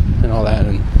alert and all that,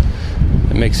 and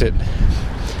it makes it,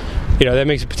 that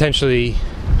makes it potentially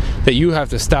that you have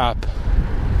to stop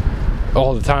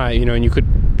all the time, and you could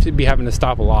be having to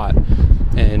stop a lot.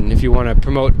 And if you want to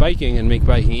promote biking and make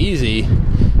biking easy,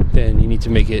 then you need to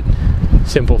make it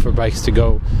simple for bikes to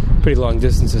go pretty long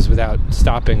distances without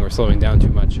stopping or slowing down too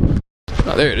much.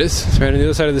 Oh, there it is. It's right on the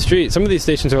other side of the street. Some of these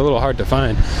stations are a little hard to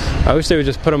find. I wish they would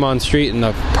just put them on street in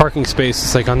the parking space.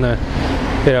 It's like on the,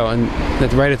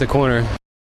 right at the corner.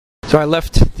 So I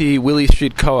left the Willie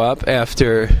Street Co-op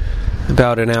after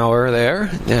about an hour there.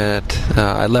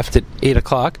 I left at 8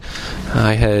 o'clock.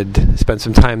 I had spent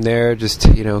some time there just,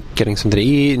 getting something to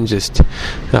eat and just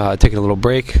taking a little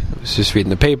break. I was just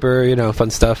reading the paper, fun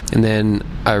stuff. And then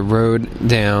I rode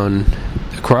down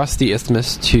across the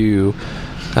Isthmus to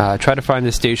try to find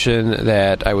the station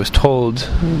that I was told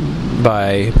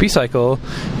by B-Cycle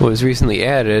was recently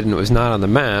added, and it was not on the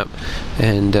map.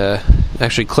 And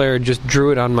actually Claire just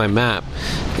drew it on my map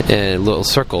in a little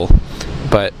circle,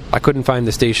 but I couldn't find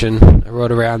the station. I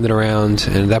rode around and around,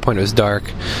 and at that point it was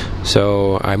dark,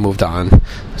 so I moved on.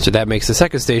 So that makes the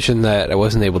second station that I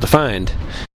wasn't able to find.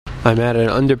 I'm at an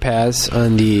underpass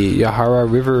on the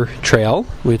Yahara River Trail,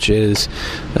 which is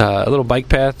a little bike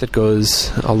path that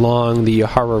goes along the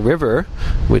Yahara River,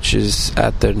 which is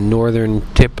at the northern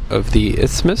tip of the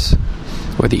Isthmus,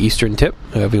 or the eastern tip,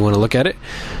 however you want to look at it.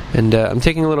 And I'm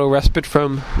taking a little respite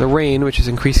from the rain, which is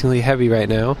increasingly heavy right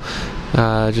now.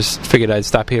 Just figured I'd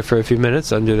stop here for a few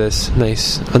minutes under this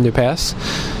nice underpass.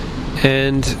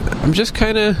 And I'm just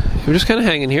kind of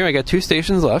hanging here. I got 2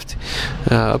 stations left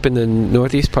up in the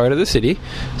northeast part of the city,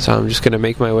 so I'm just going to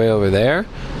make my way over there.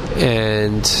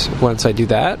 And once I do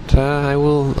that, I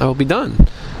will be done,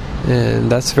 and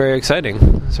that's very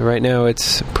exciting. So right now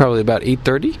it's probably about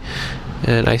 8:30,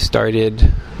 and I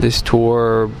started this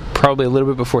tour probably a little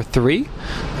bit before 3.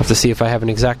 I'll have to see if I have an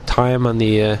exact time on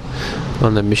the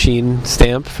machine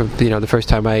stamp from the first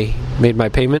time I made my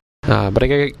payment. But I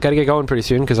gotta get going pretty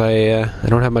soon, because I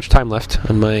don't have much time left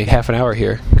on my half an hour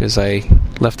here, because I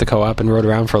left the co-op and rode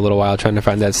around for a little while trying to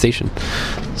find that station.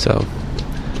 So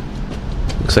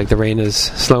looks like the rain is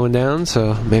slowing down,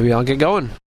 so maybe I'll get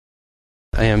going.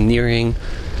 I am nearing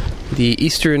the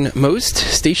easternmost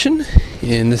station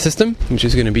in the system, which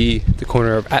is going to be the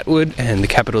corner of Atwood and the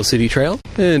Capital City Trail.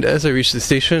 And as I reach the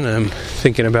station, I'm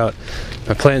thinking about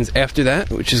my plans after that,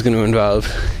 which is going to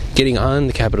involve getting on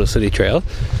the Capital City Trail,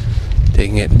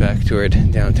 taking it back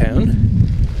toward downtown,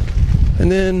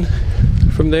 and then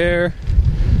from there,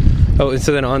 and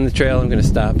so then on the trail I'm going to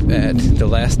stop at the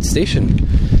last station,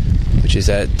 which is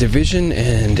at Division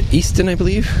and Easton, I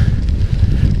believe,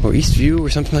 or Eastview or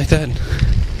something like that.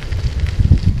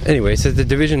 Anyway, it says the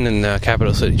Division and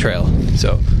Capital City Trail,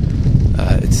 so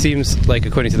it seems like,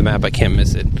 according to the map, I can't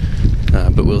miss it,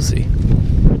 but we'll see.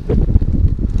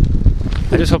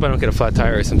 I just hope I don't get a flat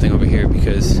tire or something over here,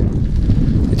 because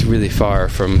it's really far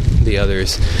from the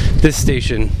others. This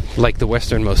station, like the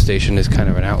westernmost station, is kind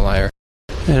of an outlier.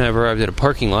 And I've arrived at a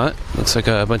parking lot. Looks like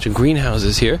a bunch of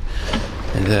greenhouses here.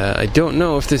 And I don't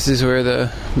know if this is where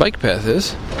the bike path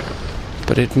is,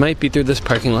 but it might be through this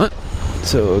parking lot.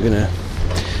 So we're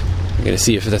gonna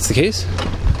see if that's the case.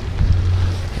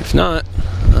 If not,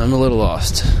 I'm a little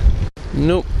lost.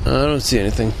 Nope, I don't see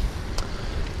anything.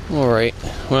 Alright,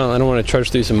 well, I don't want to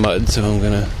trudge through some mud, so I'm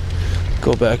gonna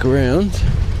go back around.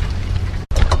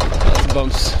 Lots of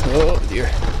bumps. Oh dear.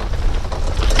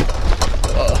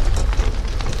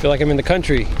 I feel like I'm in the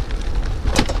country.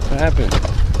 What happened?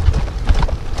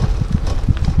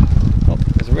 Oh,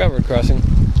 there's a railroad crossing.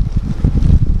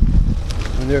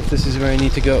 I wonder if this is where I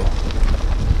need to go.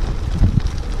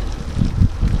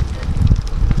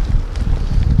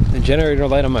 The generator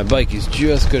light on my bike is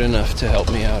just good enough to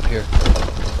help me out here.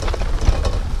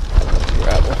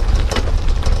 Gravel.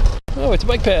 Oh, it's a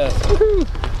bike path. Woohoo!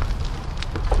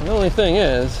 The only thing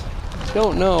is, I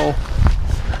don't know.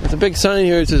 There's a big sign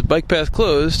here that says bike path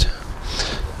closed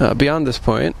beyond this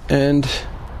point, and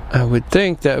I would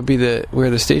think that would be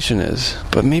where the station is,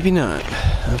 but maybe not.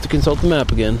 I'll have to consult the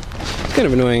map again. It's kind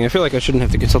of annoying. I feel like I shouldn't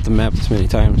have to consult the map this many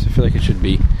times. I feel like it should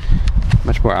be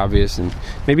much more obvious, and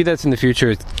maybe that's in the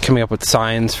future, coming up with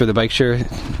signs for the bike share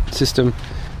system,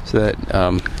 so that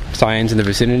signs in the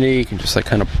vicinity, you can just like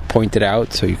kind of point it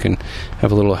out so you can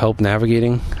have a little help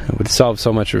navigating. It would solve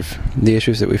so much of the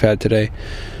issues that we've had today.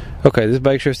 Okay, this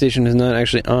bike share station is not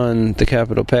actually on the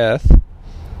Capitol Path,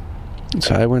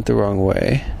 so I went the wrong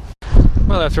way.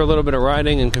 Well, after a little bit of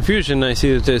riding and confusion, I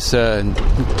see that this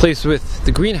place with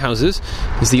the greenhouses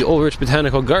is the Ulrich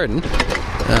Botanical Garden,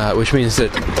 which means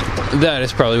that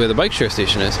is probably where the bike share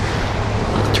station is.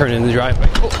 Turn in the driveway.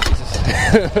 Oh, Jesus.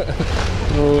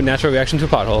 Oh, natural reaction to a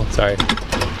pothole. Sorry.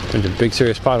 There's a big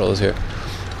serious potholes here.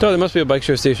 So there must be a bike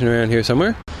share station around here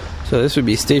somewhere. So this would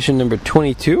be station number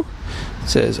 22. It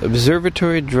says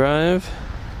Observatory Drive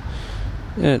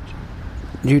at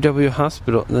UW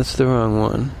Hospital. That's the wrong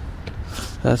one.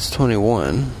 That's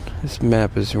 21. This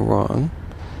map is wrong.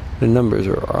 The numbers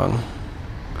are wrong.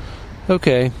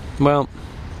 Okay, well,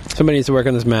 somebody needs to work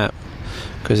on this map,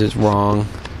 because it's wrong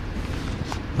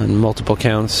on multiple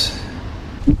counts.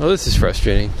 Well, this is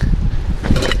frustrating.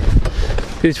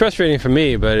 It's frustrating for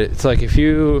me, but it's like if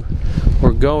you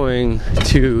were going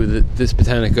to this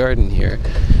botanic garden here,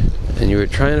 and you were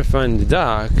trying to find the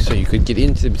dock so you could get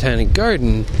into the botanic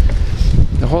garden,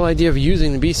 the whole idea of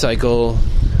using the B-cycle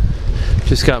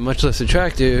just got much less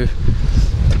attractive.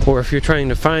 Or if you're trying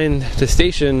to find the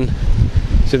station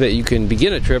so that you can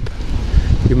begin a trip,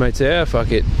 you might say,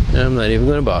 fuck it, I'm not even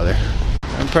going to bother.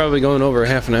 I'm probably going over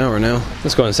half an hour now.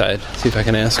 Let's go inside, see if I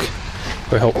can ask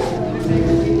for help.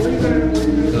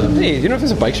 Hey, do you know if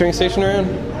there's a bike sharing station around?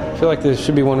 I feel like there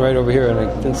should be one right over here and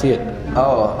I didn't see it.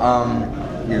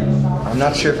 I'm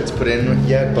not sure if it's put in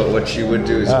yet, but what you would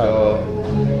do is go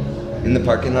in the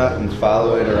parking lot and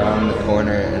follow it around the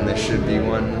corner, and there should be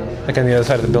one. Like on the other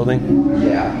side of the building?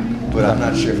 Yeah, but I'm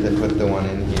not sure if they put the one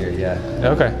in here yet.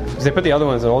 Okay, because they put the other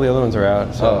ones, and all the other ones are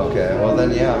out. So. Oh, okay. Well,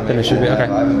 then, yeah. Then it should be, okay.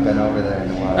 I haven't been over there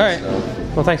in a while. All right. So.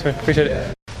 Well, thanks, man. Appreciate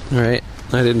it. All right.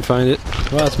 I didn't find it.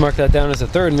 Well, let's mark that down as a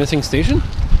third missing station.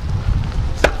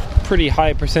 Pretty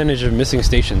high percentage of missing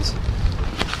stations.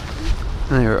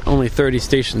 There are only 30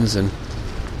 stations, and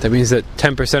that means that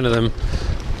 10% of them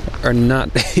are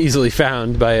not easily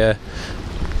found by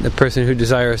the person who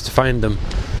desires to find them.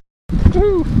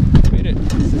 Woo! Made it.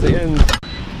 This is the end.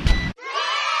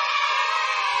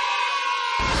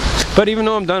 But even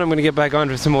though I'm done, I'm going to get back on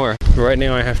for some more. Right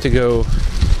now I have to go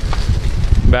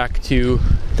back to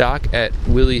dock at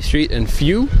Willie Street and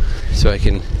Few, so I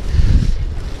can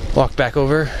walk back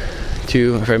over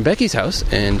to my friend Becky's house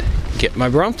and get my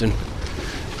Brompton,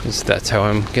 because that's how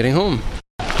I'm getting home.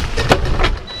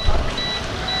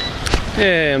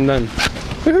 Hey, I'm done.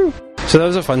 Woohoo! So that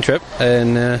was a fun trip,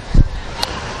 and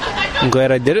I'm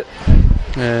glad I did it,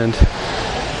 and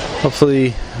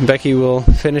hopefully Becky will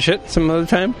finish it some other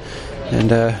time,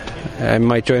 and I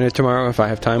might join it tomorrow if I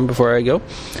have time before I go.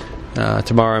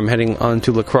 Tomorrow I'm heading on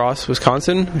to La Crosse,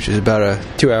 Wisconsin, which is about a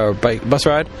 2-hour bus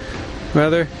ride,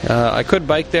 rather. I could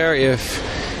bike there if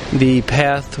the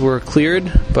path were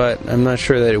cleared, but I'm not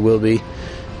sure that it will be.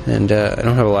 And I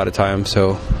don't have a lot of time,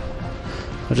 so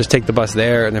I'll just take the bus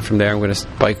there, and then from there I'm going to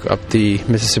bike up the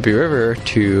Mississippi River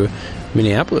to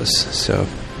Minneapolis. So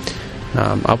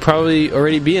I'll probably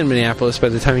already be in Minneapolis by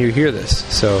the time you hear this.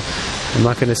 So I'm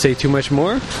not going to say too much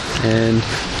more, and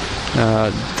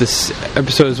this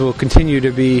episodes will continue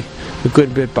to be a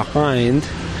good bit behind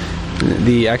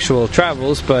the actual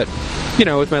travels, but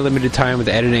with my limited time with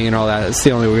editing and all that, it's the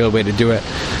only real way to do it.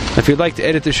 If you'd like to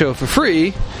edit the show for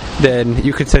free, then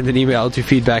you can send an email to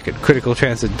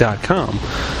feedback@criticaltransit.com.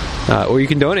 Or you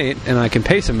can donate, and I can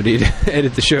pay somebody to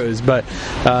edit the shows. But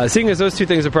seeing as those two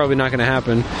things are probably not going to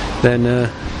happen, then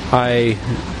I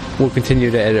will continue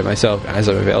to edit myself as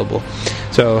I'm available.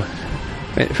 So,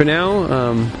 for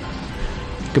now,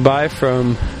 goodbye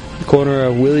from the corner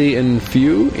of Willie and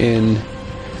Few in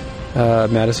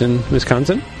Madison,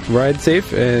 Wisconsin. Ride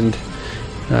safe and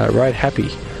ride happy.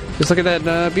 Just look at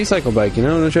that B-cycle bike,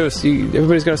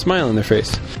 everybody's got a smile on their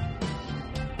face.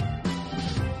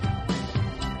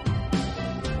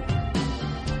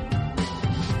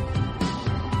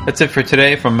 That's it for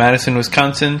today from Madison,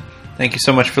 Wisconsin. Thank you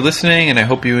so much for listening, and I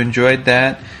hope you enjoyed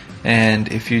that.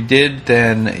 And if you did,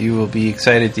 then you will be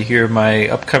excited to hear my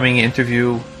upcoming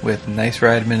interview with Nice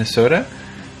Ride Minnesota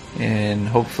in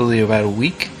hopefully about a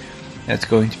week. That's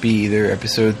going to be either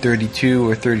episode 32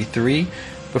 or 33.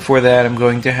 Before that, I'm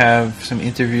going to have some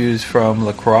interviews from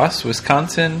La Crosse,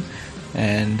 Wisconsin,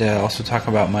 and also talk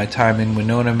about my time in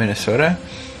Winona, Minnesota.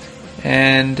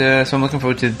 And so I'm looking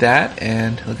forward to that,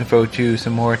 and looking forward to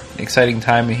some more exciting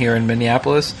time here in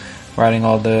Minneapolis, riding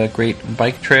all the great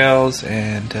bike trails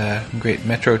and great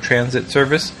Metro Transit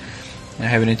service. I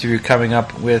have an interview coming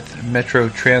up with Metro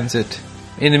Transit.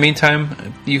 In the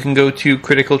meantime, you can go to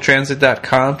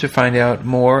criticaltransit.com to find out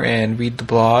more and read the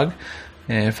blog.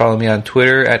 And follow me on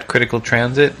Twitter at Critical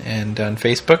Transit and on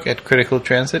Facebook at Critical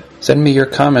Transit. Send me your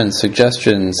comments,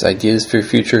 suggestions, ideas for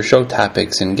future show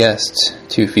topics and guests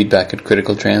to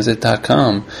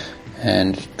feedback@criticaltransit.com.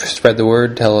 And spread the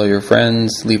word, tell all your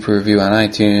friends, leave a review on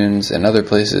iTunes and other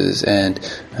places, and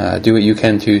do what you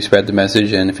can to spread the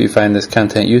message. And if you find this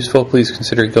content useful, please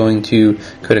consider going to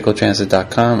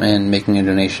criticaltransit.com and making a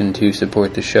donation to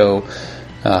support the show.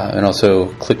 And also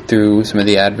click through some of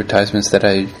the advertisements that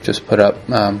I just put up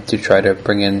to try to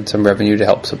bring in some revenue to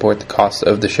help support the cost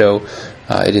of the show.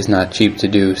 It is not cheap to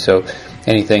do, so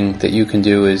anything that you can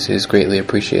do is greatly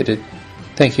appreciated.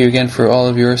 Thank you again for all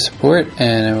of your support,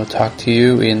 and I will talk to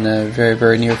you in the very,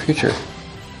 very near future.